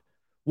around.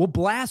 We'll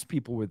blast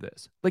people with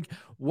this. Like,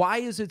 why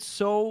is it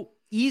so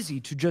easy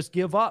to just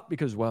give up?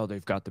 Because, well,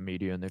 they've got the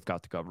media and they've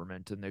got the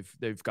government and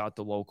they've got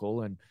the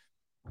local. And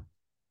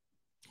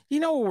you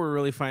know what we're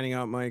really finding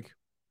out, Mike?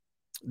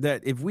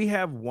 That if we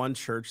have one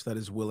church that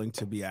is willing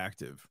to be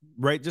active,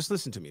 right? Just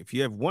listen to me. If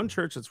you have one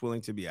church that's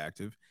willing to be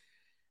active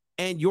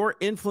and your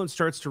influence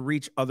starts to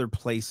reach other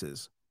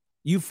places,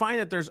 you find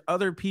that there's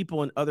other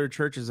people in other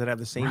churches that have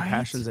the same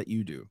passions that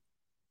you do.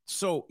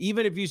 So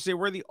even if you say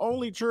we're the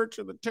only church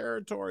in the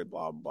territory,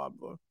 blah, blah,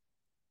 blah.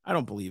 I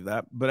don't believe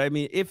that. But I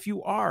mean, if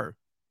you are,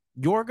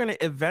 you're going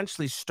to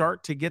eventually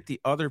start to get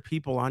the other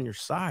people on your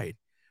side.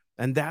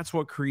 And that's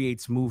what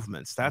creates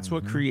movements. That's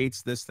what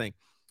creates this thing,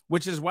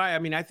 which is why, I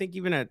mean, I think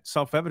even at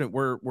Self-Evident,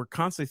 we're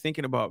constantly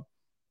thinking about,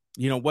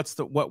 you know,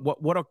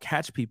 what'll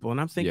catch people. And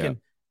I'm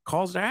thinking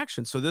calls to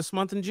action. So this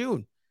month in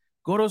June,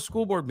 go to a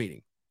school board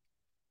meeting,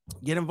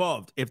 get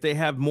involved. If they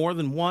have more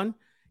than one,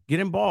 get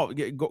involved,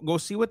 go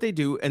see what they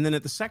do. And then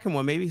at the second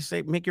one, maybe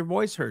say, make your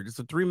voice heard. It's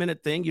a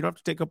 3-minute thing. You don't have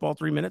to take up all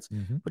 3 minutes,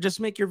 but just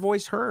make your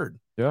voice heard.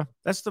 Yeah.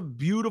 That's the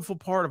beautiful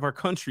part of our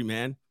country,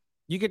 man.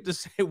 You get to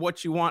say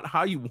what you want,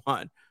 how you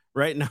want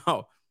right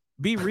now.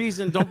 Be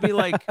reasoned. Don't be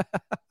like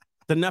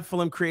the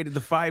Nephilim created the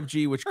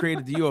 5G, which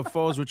created the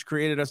UFOs, which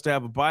created us to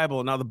have a Bible.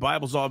 And now the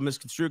Bible's all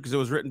misconstrued because it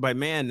was written by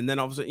man. And then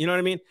all of a sudden, you know what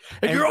I mean?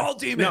 And you're all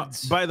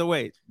demons. No, by the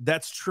way,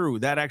 that's true.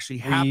 That actually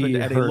happened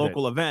at a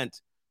local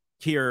event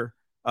here.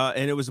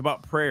 And it was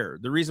about prayer.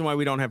 The reason why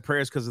we don't have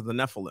prayer is because of the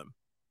Nephilim.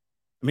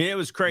 I mean, it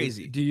was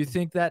crazy. Do you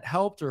think that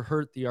helped or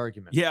hurt the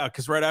argument? Yeah,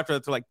 because right after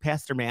that, they're like,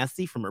 Pastor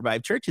Massey from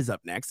Revive Church is up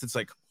next. It's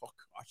like, oh,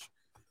 gosh.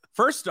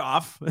 First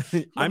off,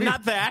 I'm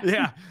not that.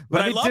 Yeah,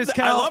 but I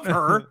love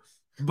her,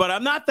 but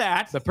I'm not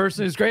that. The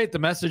person is great. The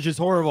message is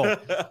horrible.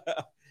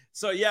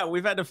 So, yeah,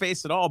 we've had to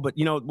face it all. But,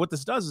 you know, what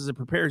this does is it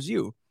prepares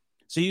you.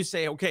 So you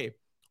say, okay,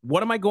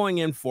 what am I going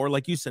in for?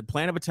 Like you said,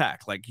 plan of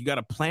attack. Like you got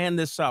to plan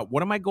this out.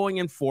 What am I going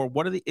in for?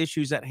 What are the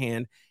issues at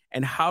hand?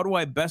 And how do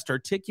I best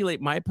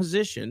articulate my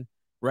position,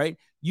 right?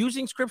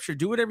 Using scripture,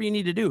 do whatever you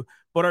need to do,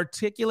 but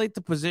articulate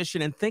the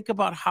position and think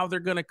about how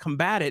they're going to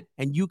combat it.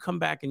 And you come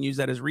back and use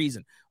that as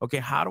reason. Okay,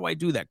 how do I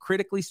do that?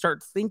 Critically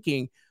start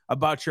thinking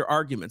about your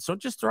arguments.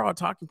 Don't just throw out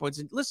talking points.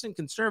 And listen,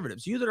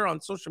 conservatives, you that are on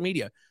social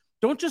media,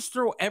 don't just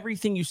throw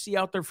everything you see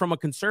out there from a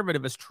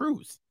conservative as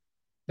truth.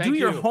 Do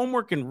your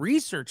homework and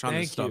research on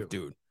this stuff,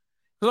 dude.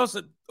 Because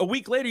also a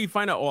week later, you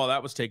find out, oh,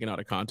 that was taken out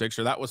of context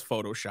or that was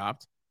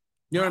photoshopped.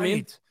 You know what I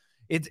mean?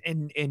 It's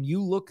and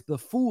you look the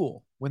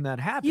fool when that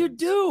happens. You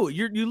do.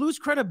 You lose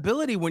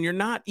credibility when you're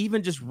not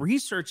even just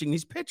researching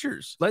these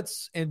pictures.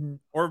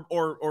 Or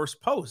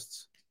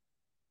posts.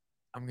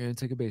 I'm going to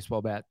take a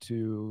baseball bat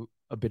to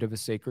a bit of a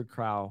sacred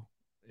cow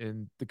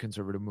in the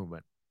conservative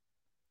movement.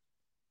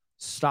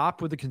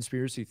 Stop with the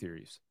conspiracy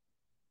theories.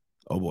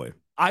 Oh boy.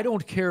 I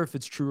don't care if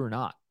it's true or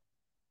not.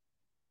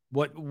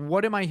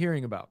 What am I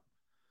hearing about?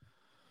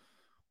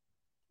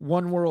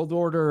 One world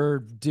order,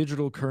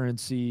 digital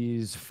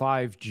currencies,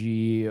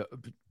 5G,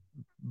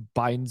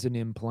 Biden's an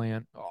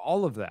implant,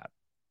 all of that.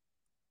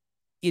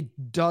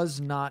 It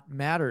does not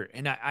matter.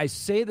 And I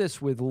say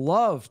this with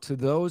love to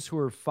those who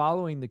are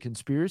following the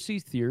conspiracy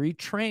theory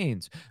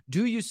trains.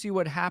 Do you see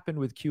what happened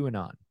with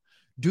QAnon?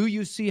 Do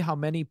you see how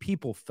many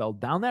people fell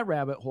down that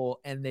rabbit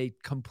hole and they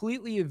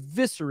completely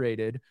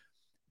eviscerated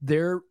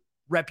their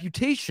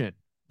reputation,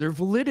 their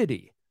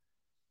validity?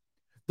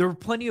 There were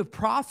plenty of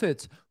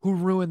prophets who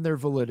ruined their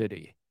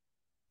validity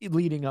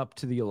leading up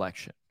to the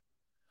election.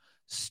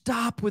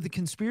 Stop with the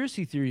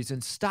conspiracy theories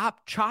and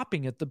stop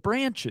chopping at the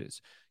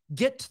branches.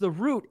 Get to the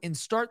root and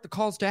start the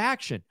calls to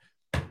action.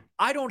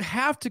 I don't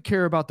have to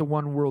care about the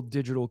one world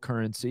digital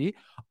currency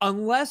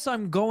unless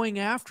I'm going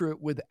after it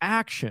with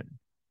action.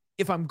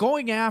 If I'm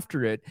going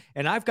after it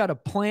and I've got a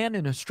plan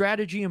and a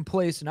strategy in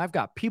place and I've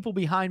got people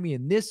behind me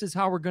and this is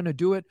how we're going to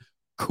do it,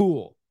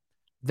 cool.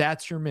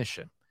 That's your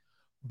mission.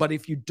 But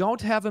if you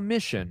don't have a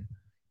mission,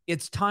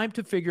 it's time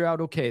to figure out,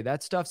 okay,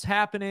 that stuff's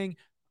happening.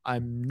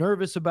 I'm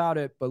nervous about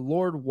it, but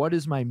Lord, what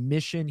is my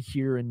mission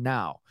here and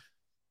now?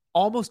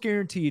 Almost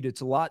guaranteed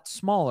it's a lot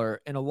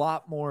smaller and a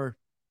lot more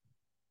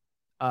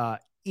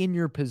in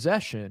your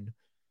possession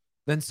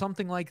than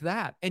something like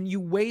that. And you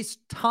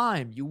waste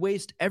time. You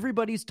waste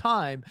everybody's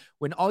time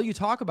when all you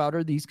talk about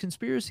are these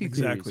conspiracy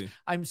theories.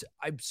 I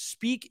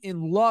speak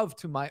in love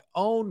to my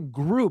own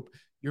group.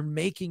 You're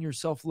making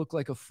yourself look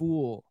like a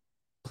fool.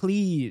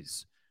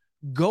 Please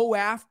go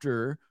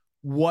after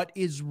what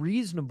is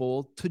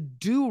reasonable to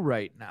do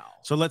right now.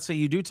 So let's say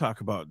you do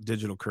talk about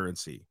digital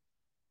currency.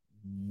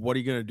 What are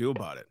you going to do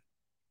about it?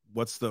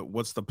 What's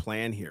the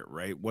plan here,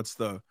 right? What's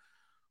the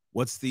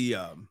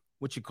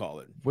what you call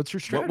it? What's your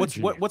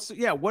strategy?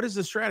 What is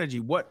the strategy?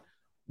 What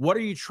are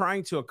you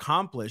trying to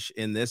accomplish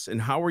in this,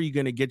 and how are you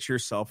going to get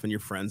yourself and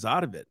your friends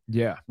out of it?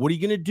 Yeah. What are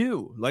you going to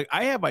do? Like,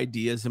 I have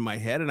ideas in my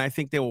head and I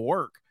think they will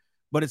work.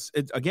 But it's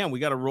again, we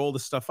got to roll the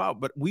stuff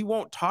out. But we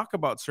won't talk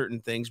about certain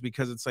things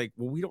because it's like,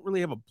 well, we don't really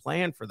have a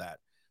plan for that.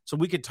 So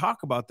we could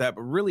talk about that,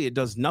 but really it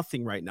does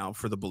nothing right now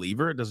for the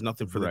believer. It does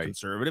nothing for the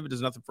conservative. It does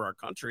nothing for our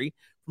country.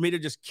 For me to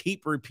just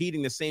keep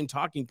repeating the same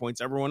talking points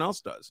everyone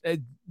else does.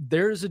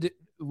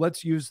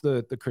 Let's use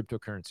the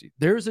cryptocurrency.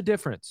 There's a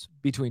difference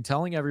between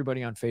telling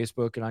everybody on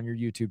Facebook and on your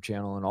YouTube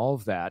channel and all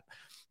of that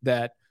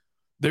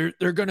they're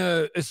going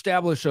to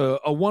establish a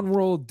one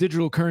world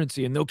digital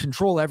currency and they'll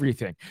control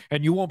everything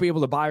and you won't be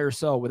able to buy or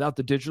sell without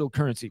the digital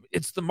currency.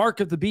 It's the mark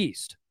of the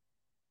beast.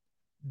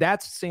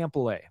 That's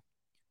sample A.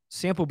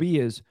 Sample B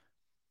is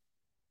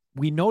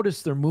we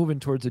notice they're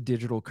moving towards a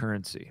digital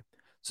currency.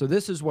 So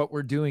this is what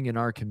we're doing in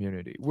our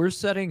community. We're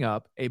setting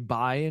up a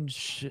buy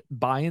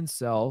and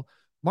sell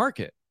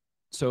market.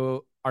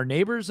 So our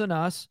neighbors and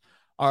us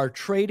are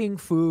trading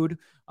food.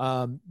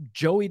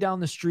 Joey down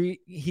the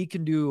street, he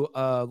can do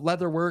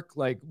leather work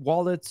like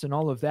wallets and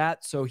all of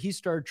that. So he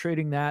started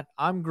trading that.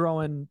 I'm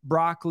growing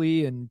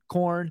broccoli and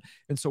corn.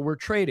 And so we're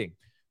trading.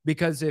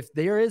 Because if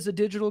there is a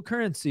digital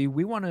currency,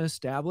 we want to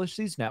establish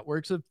these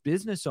networks of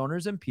business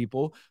owners and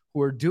people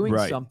who are doing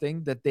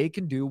something that they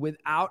can do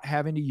without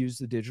having to use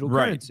the digital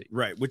currency.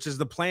 Right. Which is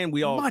the plan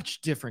we all...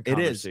 Much different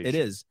conversation. It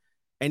is.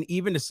 And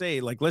even to say,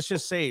 like, let's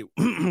just say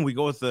we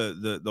go with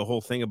the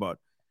whole thing about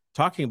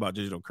talking about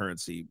digital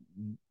currency,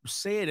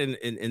 say it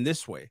in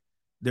this way.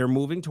 They're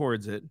moving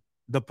towards it.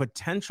 The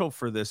potential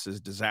for this is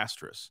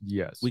disastrous.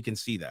 Yes. We can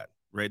see that,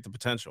 right? The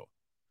potential.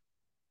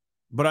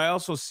 But I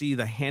also see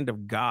the hand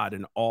of God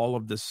in all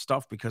of this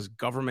stuff because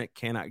government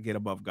cannot get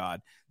above God.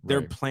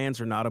 Their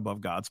plans are not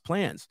above God's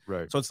plans.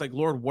 Right. So it's like,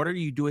 Lord, what are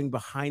you doing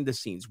behind the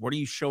scenes? What are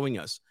you showing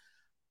us?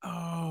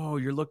 Oh,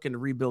 you're looking to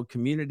rebuild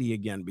community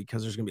again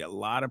because there's going to be a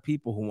lot of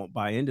people who won't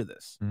buy into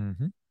this.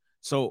 Mm-hmm.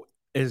 So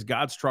is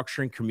God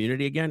structuring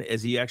community again?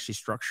 Is he actually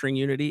structuring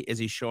unity? Is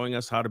he showing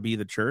us how to be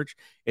the church?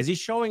 Is he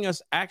showing us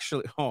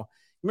actually,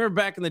 remember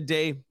back in the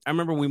day, I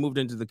remember we moved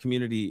into the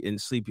community in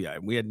Sleepy Eye.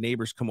 We had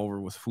neighbors come over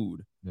with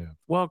food. Yeah.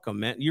 Welcome,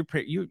 man. You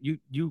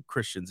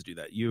Christians do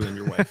that. You and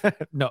your wife.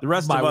 No, the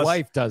rest my of us,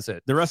 wife does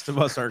it. The rest of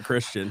us aren't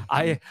Christian.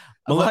 A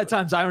lot of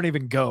times I don't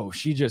even go.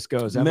 She just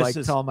goes. I'm like,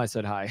 tell them I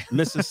said hi.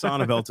 Mrs.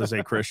 Sonnevelt is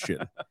a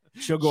Christian.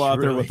 She'll go out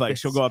there with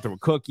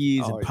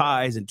cookies and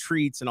pies and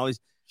treats and all these.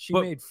 She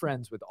made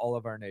friends with all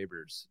of our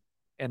neighbors.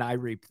 And I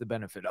reaped the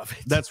benefit of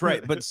it. That's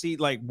right. But see,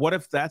 like, what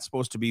if that's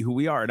supposed to be who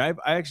we are? And I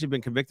actually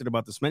been convicted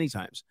about this many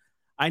times.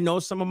 I know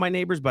some of my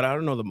neighbors, but I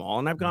don't know them all.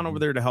 And I've gone over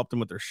there to help them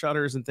with their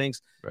shutters and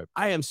things. Right.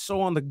 I am so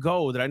on the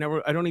go that I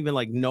don't even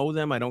like know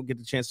them. I don't get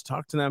the chance to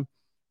talk to them.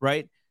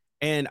 Right.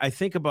 And I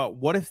think about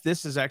what if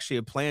this is actually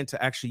a plan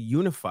to actually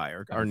unify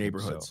our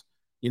neighborhoods,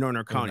 in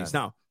our counties.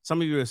 Now, some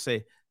of you will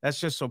say that's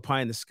just so pie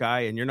in the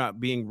sky and you're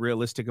not being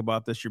realistic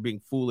about this. You're being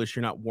foolish.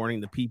 You're not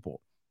warning the people.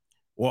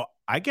 Well,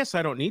 I guess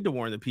I don't need to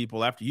warn the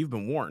people after you've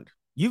been warned.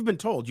 You've been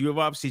told. You have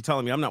obviously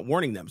telling me I'm not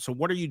warning them. So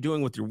what are you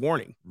doing with your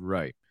warning?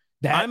 Right.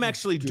 I'm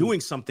actually doing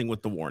something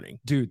with the warning.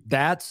 Dude,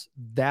 that's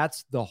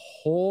the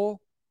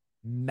whole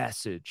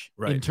message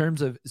in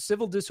terms of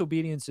civil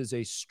disobedience is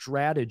a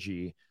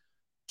strategy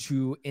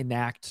to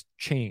enact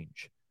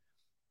change.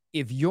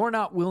 If you're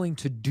not willing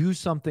to do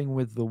something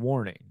with the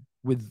warning,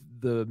 with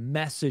the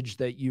message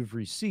that you've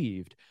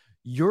received,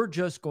 you're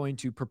just going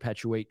to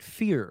perpetuate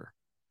fear.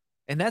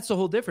 And that's the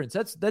whole difference.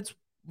 That's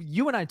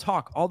you and I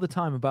talk all the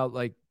time about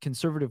like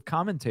conservative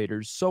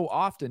commentators. So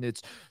often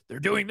it's they're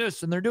doing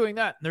this and they're doing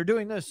that and they're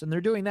doing this and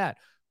they're doing that.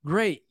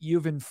 Great.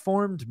 You've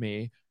informed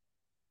me.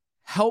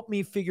 Help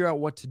me figure out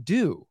what to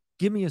do.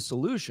 Give me a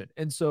solution.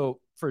 And so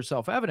for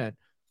self-evident,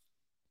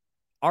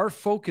 our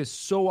focus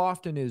so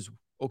often is,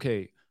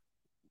 okay,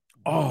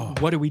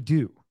 what do we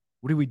do?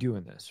 What do we do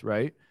in this?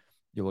 Right?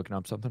 You looking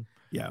up something?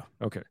 Yeah.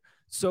 Okay.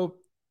 So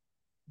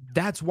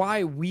that's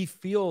why we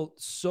feel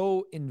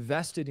so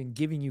invested in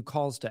giving you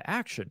calls to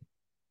action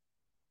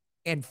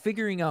and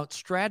figuring out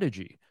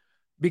strategy.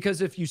 Because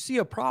if you see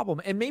a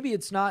problem, and maybe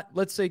it's not,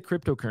 let's say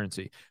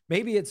cryptocurrency,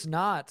 maybe it's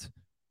not,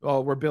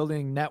 we're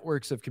building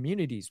networks of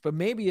communities, but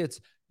maybe it's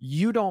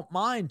you don't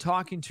mind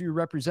talking to your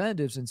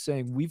representatives and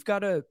saying, we've got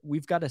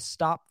to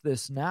stop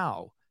this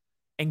now,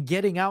 and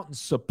getting out and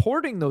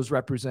supporting those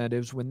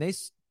representatives when they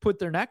put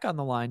their neck on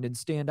the line and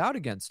stand out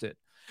against it.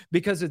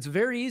 Because it's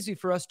very easy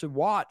for us to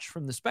watch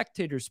from the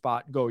spectator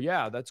spot and go,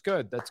 yeah, that's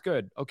good. That's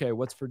good. Okay,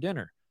 what's for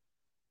dinner?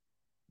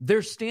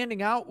 They're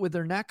standing out with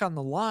their neck on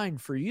the line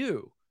for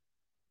you.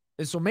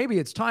 And so maybe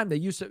it's time that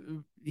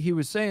he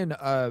was saying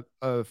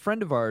a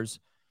friend of ours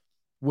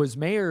was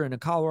mayor in a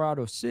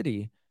Colorado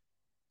city,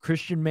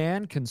 Christian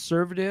man,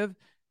 conservative,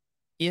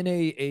 in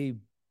a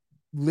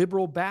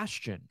liberal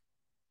bastion.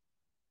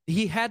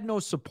 He had no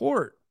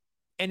support.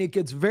 And it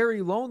gets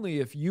very lonely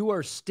if you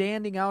are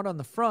standing out on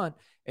the front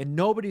and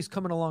nobody's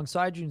coming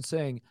alongside you and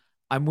saying,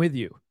 I'm with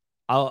you.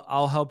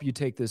 I'll help you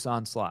take this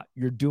onslaught.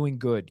 You're doing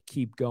good.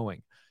 Keep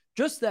going.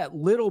 Just that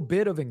little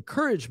bit of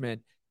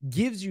encouragement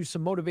gives you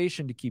some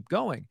motivation to keep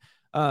going.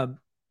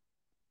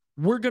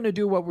 We're going to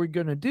do what we're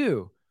going to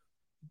do.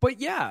 But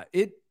yeah,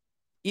 it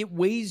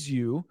weighs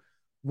you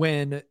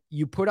when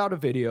you put out a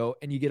video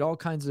and you get all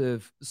kinds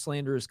of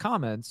slanderous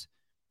comments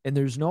and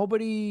there's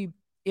nobody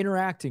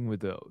interacting with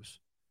those.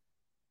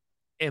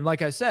 And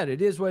like I said,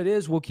 it is what it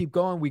is. We'll keep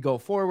going. We go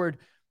forward.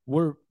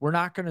 We're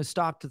not going to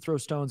stop to throw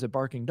stones at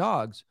barking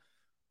dogs.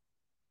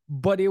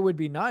 But it would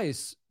be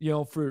nice,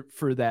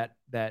 for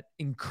that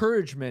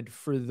encouragement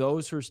for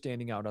those who are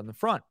standing out on the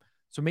front.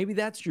 So maybe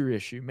that's your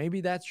issue.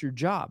 Maybe that's your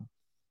job.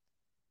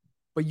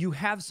 But you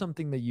have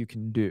something that you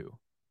can do.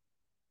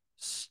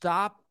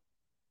 Stopping.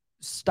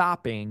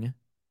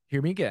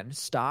 Hear me again.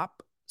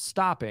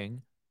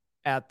 Stopping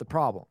at the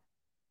problem.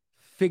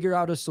 Figure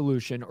out a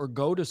solution or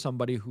go to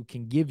somebody who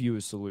can give you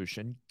a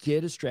solution.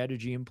 Get a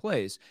strategy in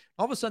place.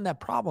 All of a sudden, that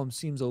problem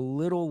seems a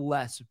little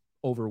less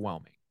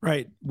overwhelming.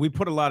 Right. We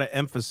put a lot of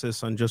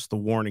emphasis on just the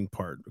warning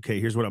part. Okay,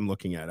 here's what I'm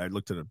looking at. I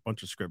looked at a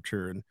bunch of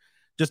scripture and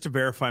just to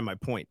verify my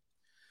point.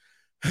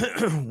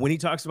 When he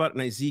talks about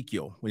in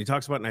Ezekiel, when he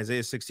talks about in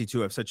Isaiah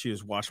 62, I've set you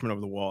as watchmen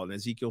over the wall. In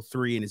Ezekiel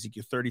 3 and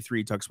Ezekiel 33,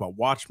 he talks about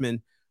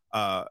watchmen.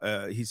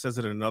 He says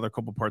it in another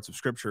couple parts of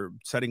scripture,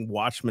 setting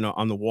watchmen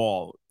on the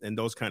wall and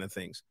those kind of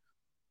things.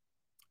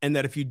 And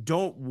that if you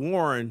don't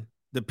warn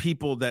the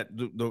people that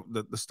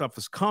the stuff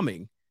is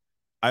coming,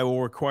 I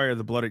will require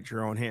the blood at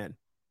your own hand.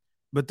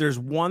 But there's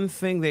one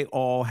thing they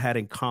all had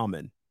in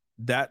common,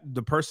 that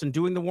the person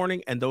doing the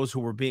warning and those who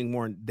were being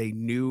warned, they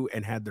knew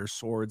and had their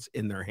swords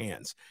in their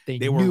hands.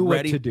 They were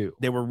ready what to do.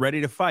 They were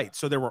ready to fight.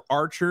 So there were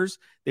archers.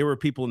 There were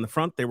people in the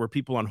front. There were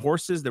people on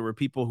horses. There were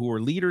people who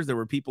were leaders. There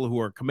were people who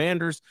were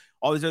commanders.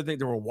 All these other things.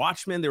 There were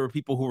watchmen. There were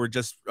people who were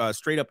just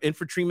straight up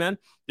infantrymen.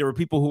 There were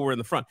people who were in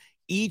the front.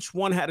 Each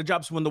one had a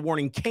job. So when the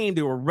warning came,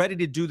 they were ready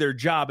to do their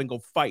job and go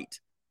fight.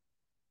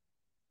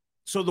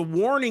 So the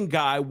warning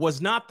guy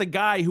was not the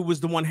guy who was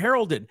the one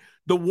heralded.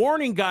 The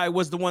warning guy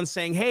was the one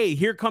saying, hey,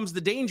 here comes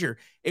the danger.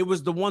 It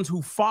was the ones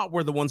who fought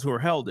were the ones who were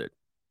heralded.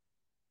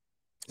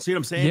 See what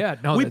I'm saying? Yeah,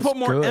 no, we put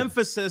more good.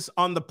 emphasis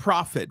on the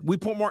prophet. We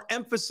put more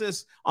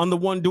emphasis on the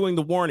one doing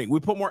the warning. We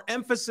put more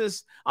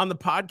emphasis on the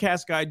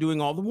podcast guy doing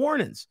all the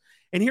warnings.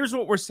 And here's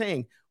what we're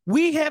saying.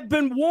 We have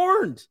been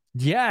warned.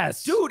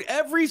 Yes. Dude,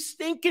 every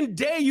stinking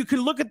day you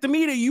can look at the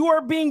media. You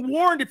are being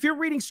warned. If you're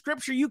reading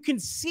scripture, you can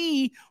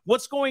see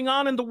what's going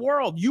on in the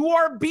world. You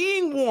are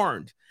being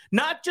warned,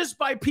 not just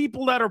by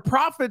people that are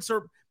prophets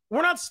or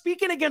we're not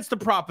speaking against the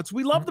prophets.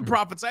 We love the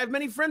prophets. I have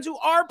many friends who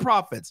are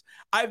prophets.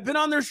 I've been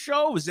on their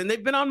shows and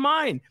they've been on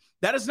mine.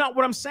 That is not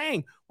what I'm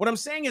saying. What I'm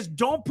saying is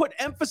don't put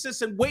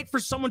emphasis and wait for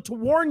someone to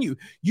warn you.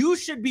 You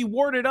should be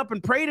worded up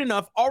and prayed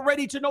enough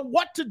already to know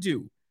what to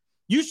do.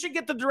 You should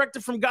get the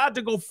directive from God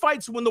to go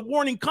fight. So when the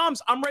warning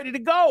comes, I'm ready to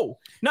go.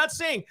 Not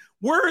saying,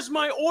 where's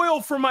my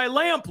oil for my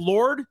lamp,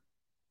 Lord?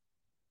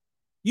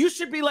 You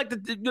should be like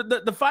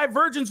the five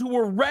virgins who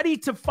were ready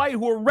to fight,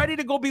 who were ready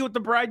to go be with the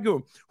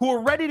bridegroom, who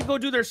were ready to go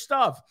do their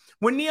stuff.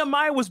 When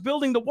Nehemiah was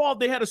building the wall,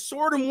 they had a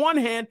sword in one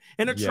hand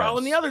and a trowel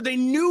in the other. They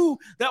knew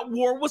that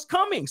war was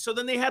coming. So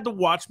then they had the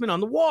watchmen on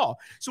the wall.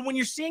 So when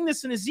you're seeing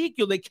this in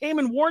Ezekiel, they came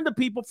and warned the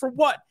people for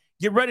what?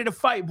 Get ready to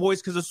fight, boys,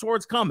 because the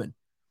sword's coming.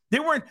 They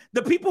weren't,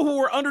 the people who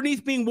were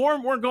underneath being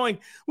warned weren't going,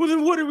 well,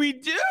 then what do we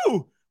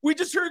do? We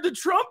just heard the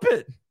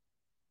trumpet.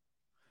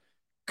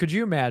 Could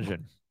you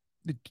imagine?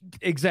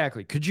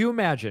 Exactly. Could you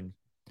imagine?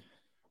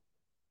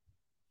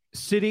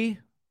 City,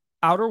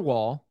 outer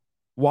wall,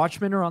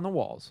 watchmen are on the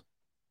walls,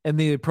 and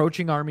the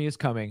approaching army is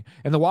coming.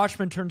 And the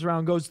watchman turns around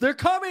and goes, they're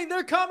coming,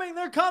 they're coming,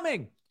 they're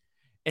coming.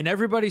 And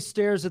everybody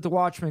stares at the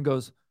watchman and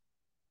goes,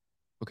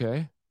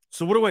 okay.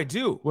 So what do I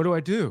do? What do I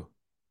do?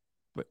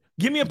 But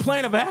give me a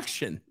plan of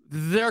action.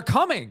 They're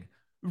coming.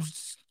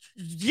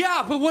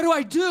 Yeah, but what do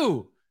I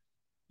do?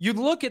 You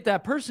look at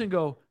that person and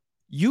go,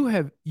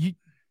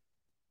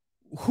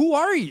 who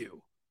are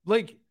you?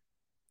 Like,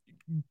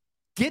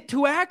 get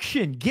to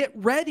action, get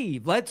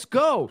ready. Let's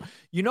go.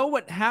 You know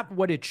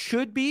what it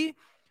should be?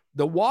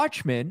 The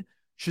watchman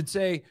should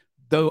say,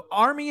 the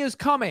army is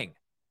coming.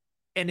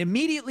 And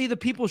immediately the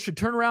people should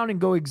turn around and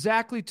go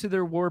exactly to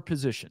their war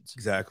positions.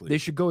 Exactly. They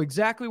should go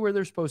exactly where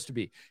they're supposed to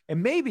be.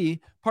 And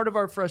maybe part of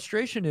our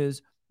frustration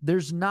is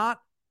there's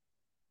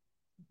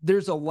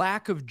a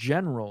lack of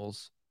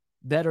generals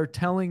that are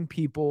telling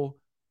people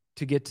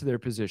to get to their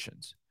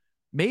positions.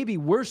 Maybe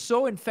we're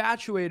so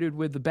infatuated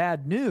with the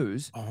bad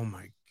news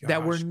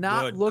that we're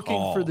not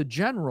looking for the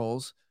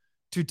generals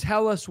to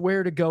tell us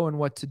where to go and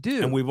what to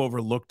do. And we've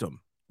overlooked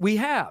them. We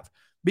have,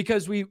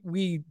 because we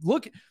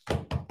look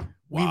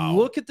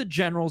at the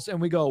generals and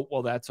we go,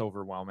 well, that's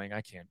overwhelming. I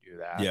can't do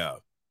that. Yeah.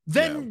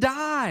 Then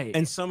die.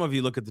 And some of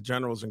you look at the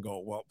generals and go,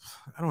 well,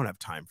 I don't have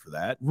time for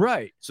that.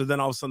 Right. So then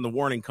all of a sudden the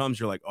warning comes.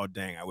 You're like, oh,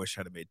 dang, I wish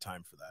I'd have made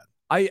time for that.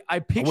 I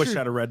wish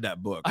I'd have read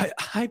that book.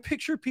 I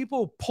picture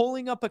people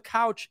pulling up a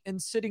couch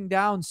and sitting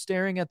down,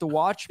 staring at the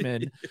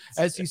watchman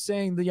as he's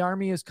saying the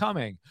army is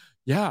coming.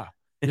 Yeah.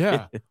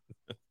 Yeah.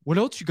 What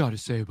else you got to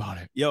say about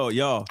it?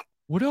 Yo.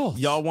 What else?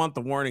 Y'all want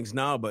the warnings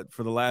now, but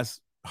for the last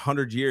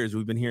 100 years,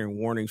 we've been hearing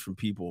warnings from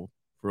people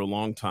for a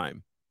long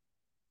time.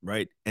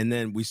 Right. And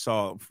then we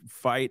saw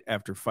fight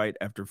after fight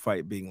after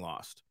fight being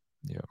lost.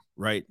 Yeah.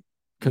 Right.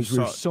 Because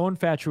we're so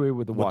infatuated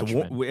with the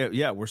watchmen.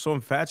 We're so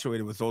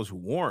infatuated with those who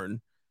warn.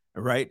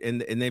 Right.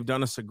 And they've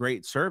done us a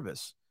great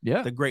service.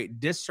 Yeah. The great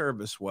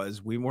disservice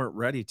was we weren't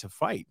ready to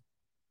fight.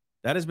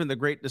 That has been the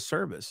great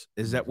disservice,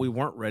 is that we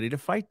weren't ready to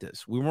fight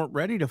this. We weren't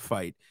ready to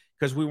fight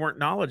because we weren't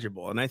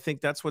knowledgeable. And I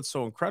think that's what's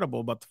so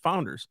incredible about the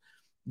founders.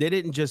 They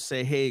didn't just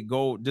say, hey,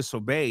 go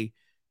disobey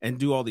and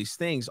do all these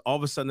things. All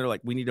of a sudden, they're like,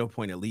 we need to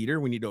appoint a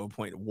leader. We need to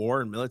appoint war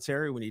and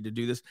military. We need to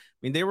do this. I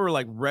mean, they were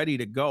like ready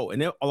to go.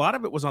 And a lot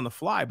of it was on the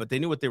fly, but they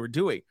knew what they were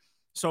doing.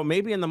 So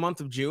maybe in the month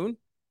of June,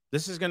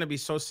 this is going to be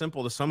so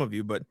simple to some of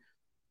you, but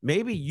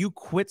maybe you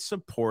quit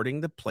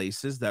supporting the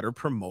places that are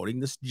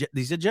promoting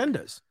these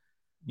agendas.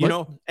 You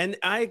know, and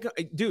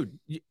dude,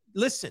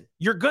 listen,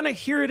 you're going to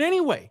hear it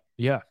anyway.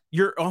 Yeah.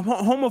 You're a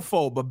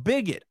homophobe, a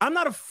bigot. I'm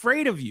not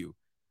afraid of you.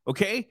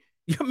 Okay.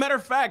 Matter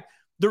of fact,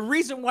 the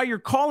reason why you're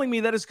calling me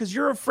that is because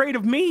you're afraid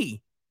of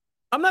me.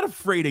 I'm not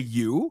afraid of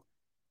you.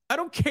 I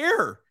don't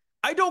care.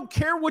 I don't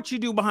care what you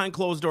do behind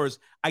closed doors.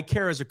 I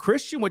care as a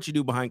Christian what you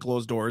do behind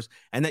closed doors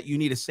and that you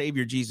need a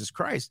savior, Jesus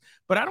Christ.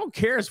 But I don't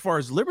care as far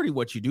as liberty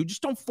what you do.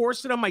 Just don't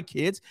force it on my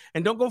kids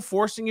and don't go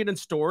forcing it in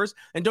stores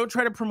and don't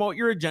try to promote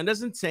your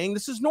agendas and saying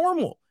this is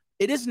normal.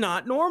 It is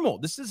not normal.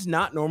 This is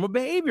not normal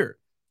behavior.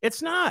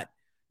 It's not.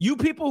 You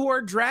people who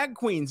are drag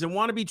queens and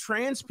want to be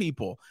trans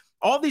people,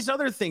 all these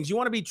other things, you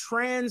want to be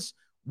trans,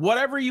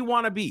 whatever you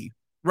want to be,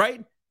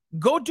 right?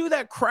 Go do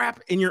that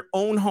crap in your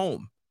own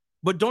home.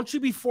 But don't you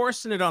be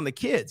forcing it on the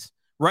kids,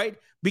 right?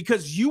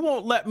 Because you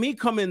won't let me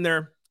come in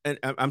there. And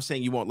I'm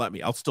saying you won't let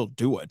me. I'll still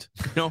do it,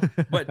 you know.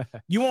 But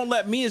you won't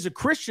let me as a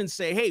Christian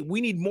say, hey,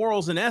 we need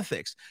morals and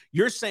ethics.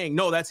 You're saying,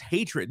 no, that's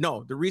hatred.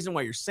 No, the reason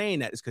why you're saying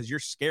that is because you're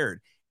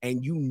scared.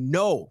 And you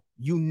know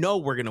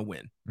we're going to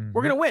win. Mm-hmm.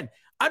 We're going to win.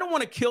 I don't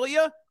want to kill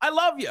you. I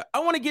love you. I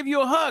want to give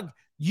you a hug.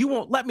 You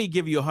won't let me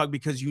give you a hug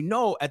because you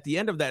know at the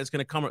end of that is going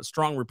to come a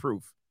strong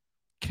reproof.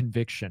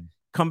 Conviction.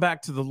 Come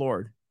back to the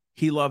Lord.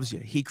 He loves you.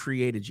 He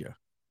created you.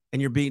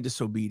 And you're being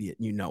disobedient.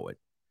 You know it.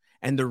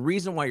 And the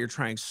reason why you're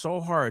trying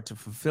so hard to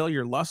fulfill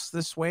your lusts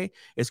this way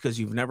is because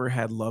you've never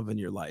had love in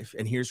your life.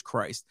 And here's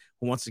Christ,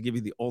 who wants to give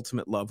you the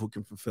ultimate love, who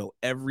can fulfill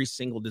every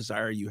single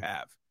desire you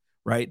have,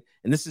 right?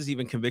 And this is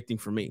even convicting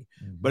for me.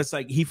 Mm-hmm. But it's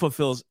like he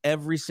fulfills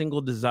every single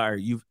desire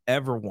you've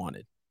ever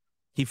wanted.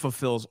 He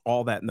fulfills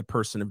all that in the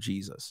person of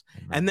Jesus.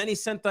 Mm-hmm. And then he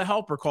sent the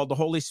helper called the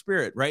Holy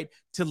Spirit, right?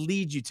 To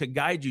lead you, to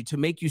guide you, to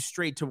make you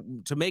straight,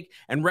 to make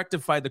and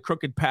rectify the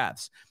crooked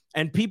paths.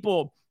 And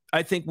people,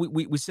 I think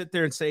we sit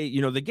there and say,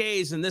 you know, the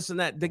gays and this and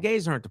that. The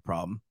gays aren't the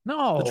problem.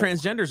 No. The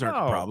transgenders aren't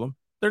the problem.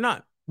 They're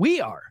not. We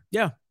are.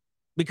 Yeah.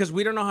 Because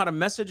we don't know how to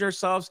message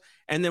ourselves.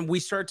 And then we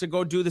start to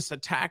go do this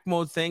attack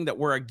mode thing that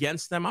we're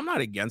against them. I'm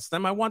not against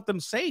them. I want them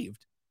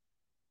saved.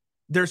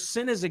 Their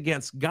sin is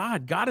against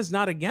God. God is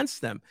not against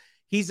them.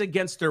 He's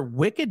against their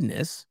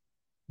wickedness.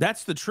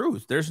 That's the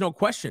truth. There's no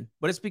question.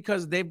 But it's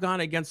because they've gone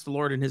against the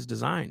Lord and his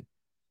design,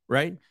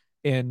 right?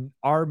 And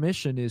our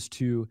mission is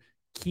to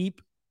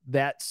keep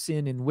that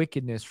sin and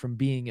wickedness from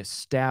being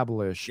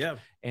established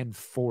and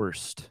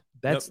forced.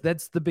 That's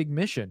the big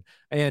mission.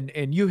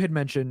 And you had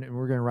mentioned, and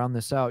we're going to round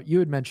this out, you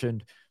had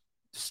mentioned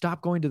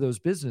stop going to those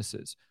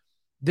businesses.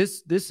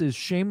 This is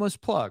shameless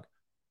plug.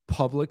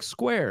 Public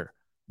Square.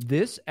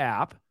 This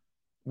app,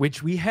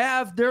 which we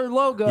have their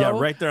logo. Yeah,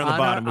 right there on the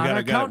bottom.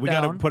 We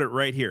got to put it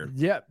right here.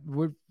 Yeah,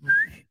 right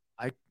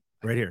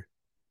here.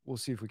 We'll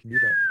see if we can do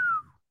that.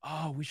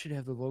 Oh, we should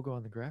have the logo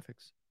on the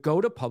graphics.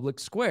 Go to Public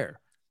Square.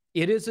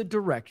 It is a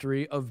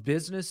directory of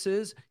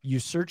businesses. You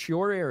search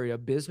your area,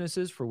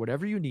 businesses for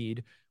whatever you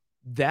need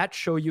that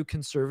show you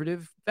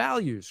conservative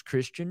values,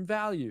 Christian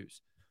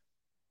values.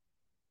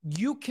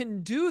 You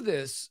can do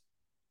this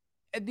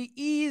at the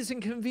ease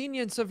and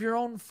convenience of your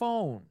own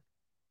phone.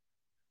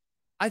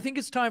 I think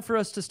it's time for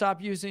us to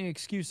stop using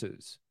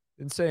excuses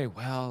and say,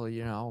 well,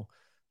 you know,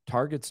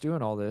 Target's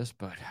doing all this,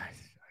 but I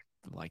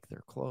like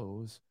their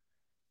clothes.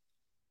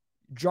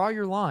 Draw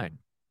your line.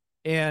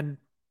 And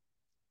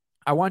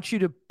I want you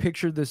to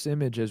picture this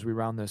image as we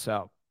round this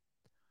out.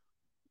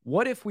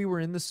 What if we were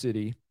in the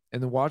city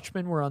and the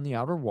watchmen were on the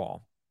outer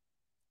wall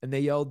and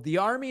they yelled, "The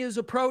army is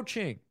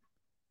approaching."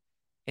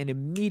 And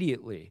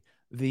immediately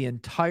the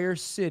entire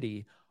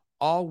city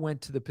all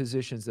went to the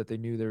positions that they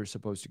knew they were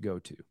supposed to go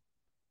to.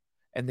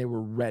 And they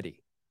were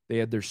ready. They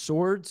had their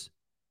swords,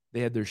 they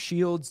had their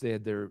shields, they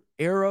had their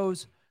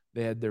arrows,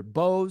 they had their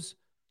bows.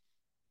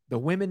 The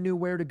women knew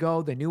where to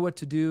go, they knew what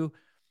to do.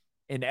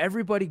 And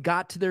everybody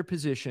got to their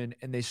position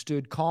and they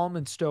stood calm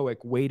and stoic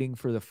waiting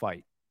for the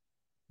fight.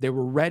 They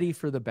were ready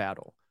for the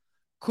battle.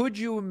 Could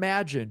you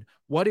imagine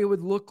what it would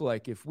look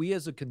like if we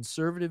as a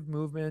conservative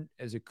movement,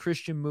 as a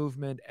Christian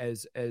movement,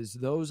 as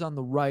those on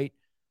the right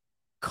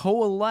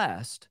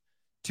coalesced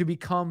to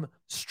become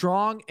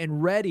strong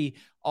and ready?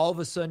 All of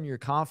a sudden you're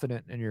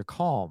confident and you're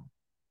calm.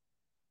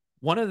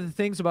 One of the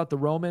things about the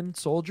Roman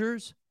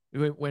soldiers,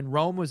 when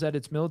Rome was at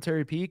its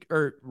military peak,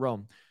 or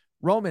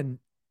Roman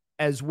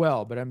as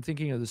well, but I'm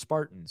thinking of the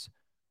Spartans,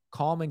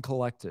 calm and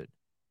collected.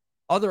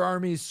 Other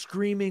armies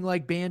screaming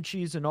like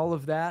banshees and all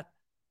of that,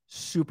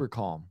 super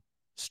calm,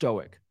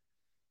 stoic.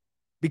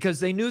 Because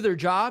they knew their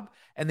job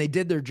and they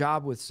did their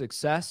job with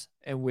success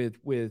and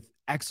with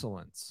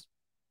excellence.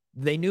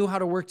 They knew how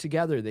to work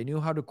together. They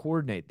knew how to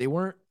coordinate. They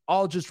weren't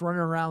all just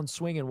running around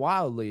swinging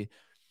wildly.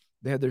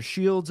 They had their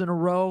shields in a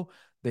row.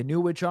 They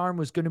knew which arm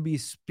was going to be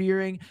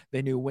spearing.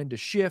 They knew when to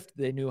shift.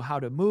 They knew how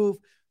to move.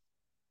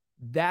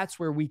 That's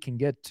where we can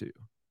get to.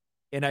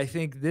 And I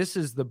think this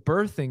is the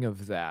birthing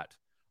of that,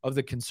 of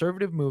the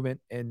conservative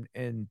movement. And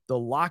the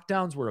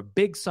lockdowns were a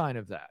big sign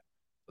of that,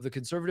 of the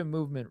conservative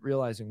movement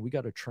realizing we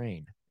got to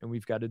train and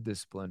we've got to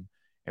discipline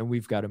and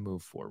we've got to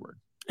move forward.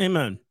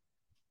 Amen.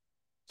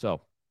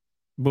 So,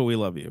 but we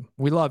love you.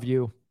 We love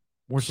you.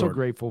 We're so Sort of.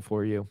 grateful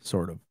for you.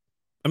 Sort of.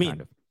 I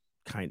mean,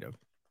 kind of.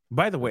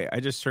 By the way, I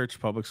just searched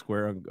Public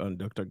Square on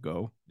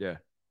DuckDuckGo. Yeah.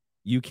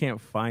 You can't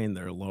find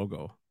their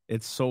logo.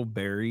 It's so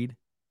buried.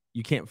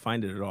 You can't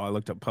find it at all. I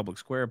looked up Public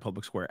Square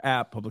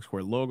app, Public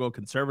Square logo,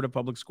 conservative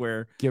Public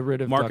Square. Get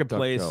rid of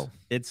Marketplace.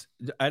 DuckDuckGo.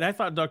 And I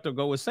thought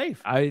DuckDuckGo was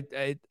safe.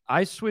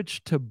 I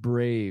switched to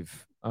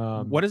Brave.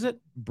 What is it?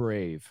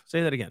 Brave.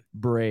 Say that again.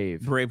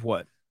 Brave. Brave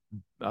what?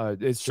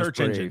 It's search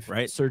just engine,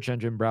 right? Search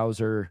engine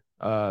browser.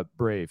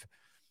 Brave.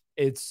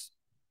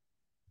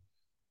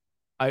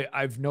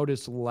 I've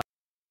noticed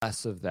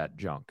less of that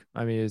junk.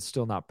 I mean, it's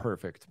still not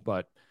perfect,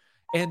 but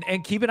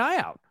and keep an eye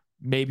out.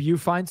 Maybe you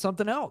find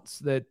something else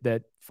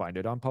that find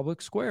it on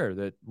Public Square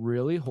that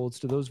really holds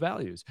to those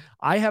values.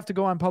 I have to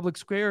go on Public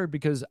Square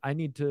because I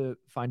need to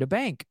find a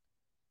bank.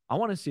 I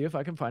want to see if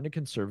I can find a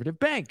conservative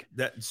bank.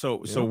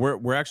 So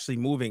we're actually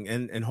moving,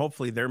 and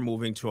hopefully they're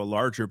moving to a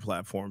larger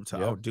platform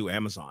to outdo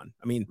Amazon.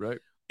 I mean, right.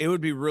 It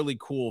would be really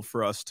cool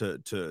for us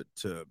to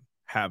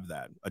have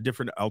that, a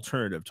different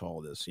alternative to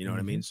all this. You know what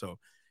I mean? So,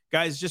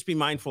 guys, just be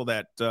mindful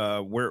that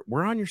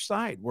we're on your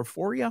side. We're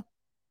for you.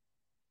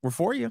 We're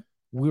for you.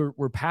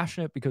 We're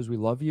passionate because we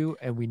love you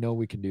and we know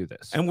we can do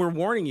this. And we're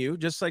warning you,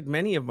 just like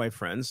many of my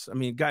friends. I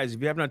mean, guys,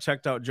 if you have not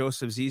checked out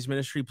Joseph Z's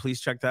ministry,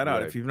 please check that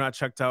out. If you've not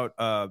checked out,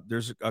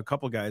 there's a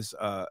couple guys,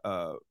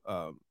 Alan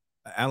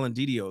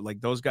Didio,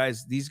 like those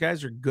guys. These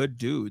guys are good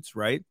dudes,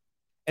 right?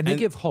 And they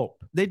give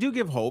hope. They do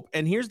give hope.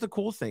 And here's the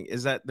cool thing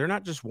is that they're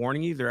not just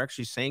warning you. They're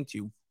actually saying to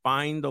you,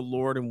 find the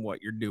Lord in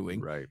what you're doing.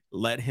 Right.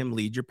 Let him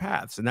lead your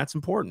paths. And that's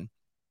important.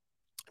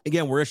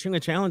 Again, we're issuing a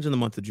challenge in the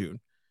month of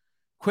June.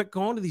 Quit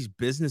going to these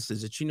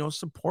businesses that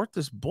support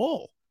this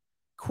bull.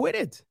 Quit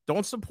it.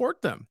 Don't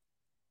support them.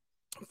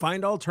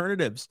 Find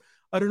alternatives.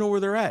 I don't know where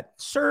they're at.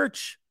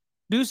 Search.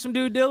 Do some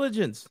due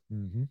diligence.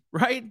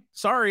 Right?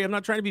 Sorry, I'm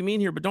not trying to be mean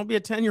here, but don't be a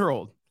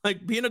 10-year-old.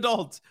 Like, be an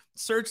adult.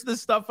 Search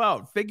this stuff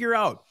out. Figure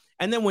out.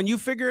 And then when you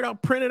figure it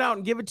out, print it out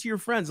and give it to your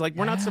friends. Like,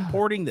 we're not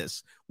supporting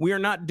this. We are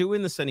not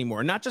doing this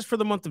anymore. Not just for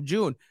the month of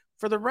June,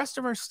 for the rest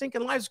of our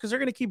stinking lives, because they're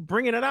going to keep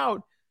bringing it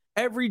out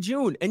every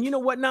June. And you know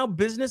what? Now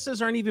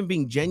businesses aren't even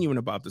being genuine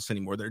about this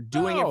anymore. They're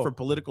doing it for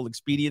political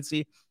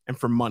expediency and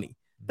for money.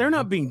 They're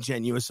not being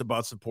genuine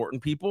about supporting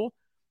people.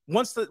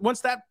 Once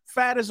that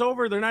fad is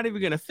over, they're not even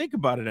going to think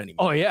about it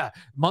anymore. Oh yeah.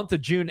 Month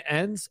of June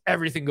ends,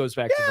 everything goes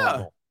back to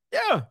normal.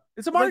 Yeah.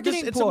 It's a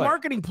marketing ploy. It's a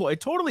marketing ploy. It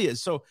totally is.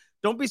 So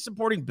don't be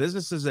supporting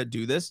businesses that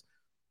do this,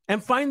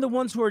 and find the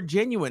ones who are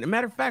genuine. As a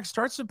matter of fact,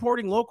 start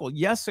supporting local.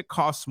 Yes, it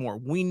costs more.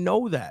 We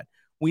know that.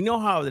 We know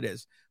how it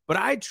is. But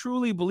I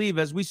truly believe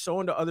as we sow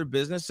into other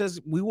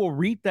businesses, we will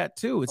reap that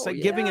too. It's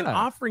giving an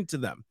offering to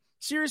them.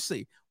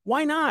 Seriously,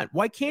 why not?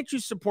 Why can't you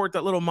support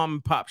that little mom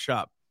and pop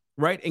shop,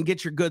 right? And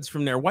get your goods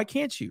from there? Why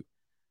can't you?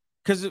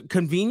 Because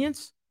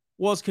convenience?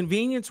 Well, is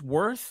convenience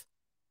worth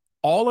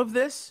all of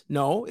this?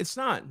 No, it's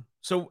not.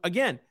 So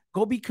again,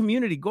 go be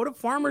community. Go to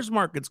farmers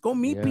markets. Go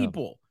meet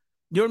people.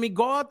 You know what I mean?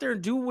 Go out there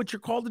and do what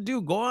you're called to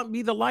do. Go out and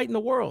be the light in the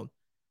world.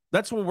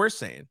 That's what we're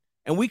saying.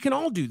 And we can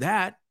all do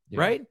that,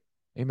 right?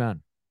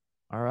 Amen.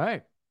 All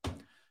right.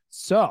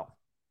 So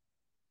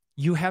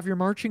you have your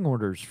marching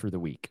orders for the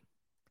week.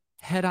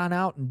 Head on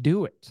out and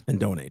do it. And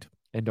donate.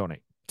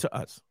 To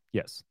us.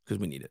 Yes. Because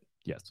we need it.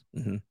 Yes.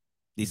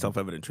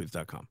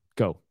 TheSelfEvidentTruth.com.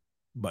 Go.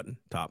 Button.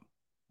 Top.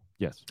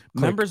 Yes.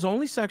 Members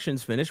only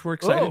section's finished. We're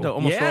excited to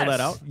almost roll that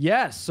out.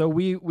 Yes. So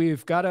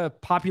we've got to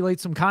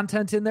populate some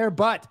content in there,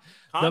 but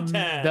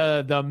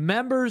the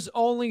members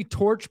only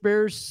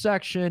Torchbearers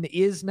section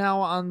is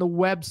now on the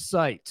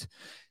website.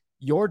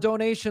 Your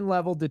donation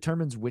level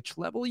determines which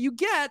level you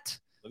get.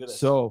 Look at this.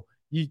 So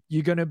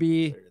you're going to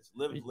be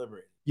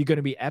liberated. You're going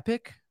to be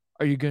epic?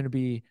 Are you going to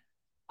be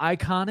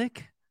iconic?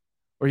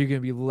 Or are you going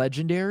to be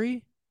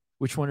legendary?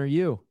 Which one are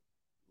you?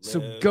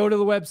 So go to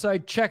the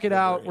website, check it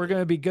out. We're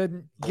going to be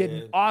getting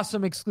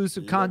awesome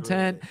exclusive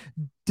content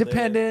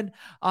depending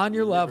on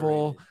your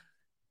level.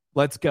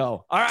 Let's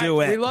go. All right.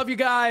 We love you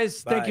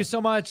guys. Thank you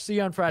so much. See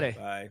you on Friday.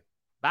 Bye.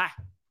 Bye.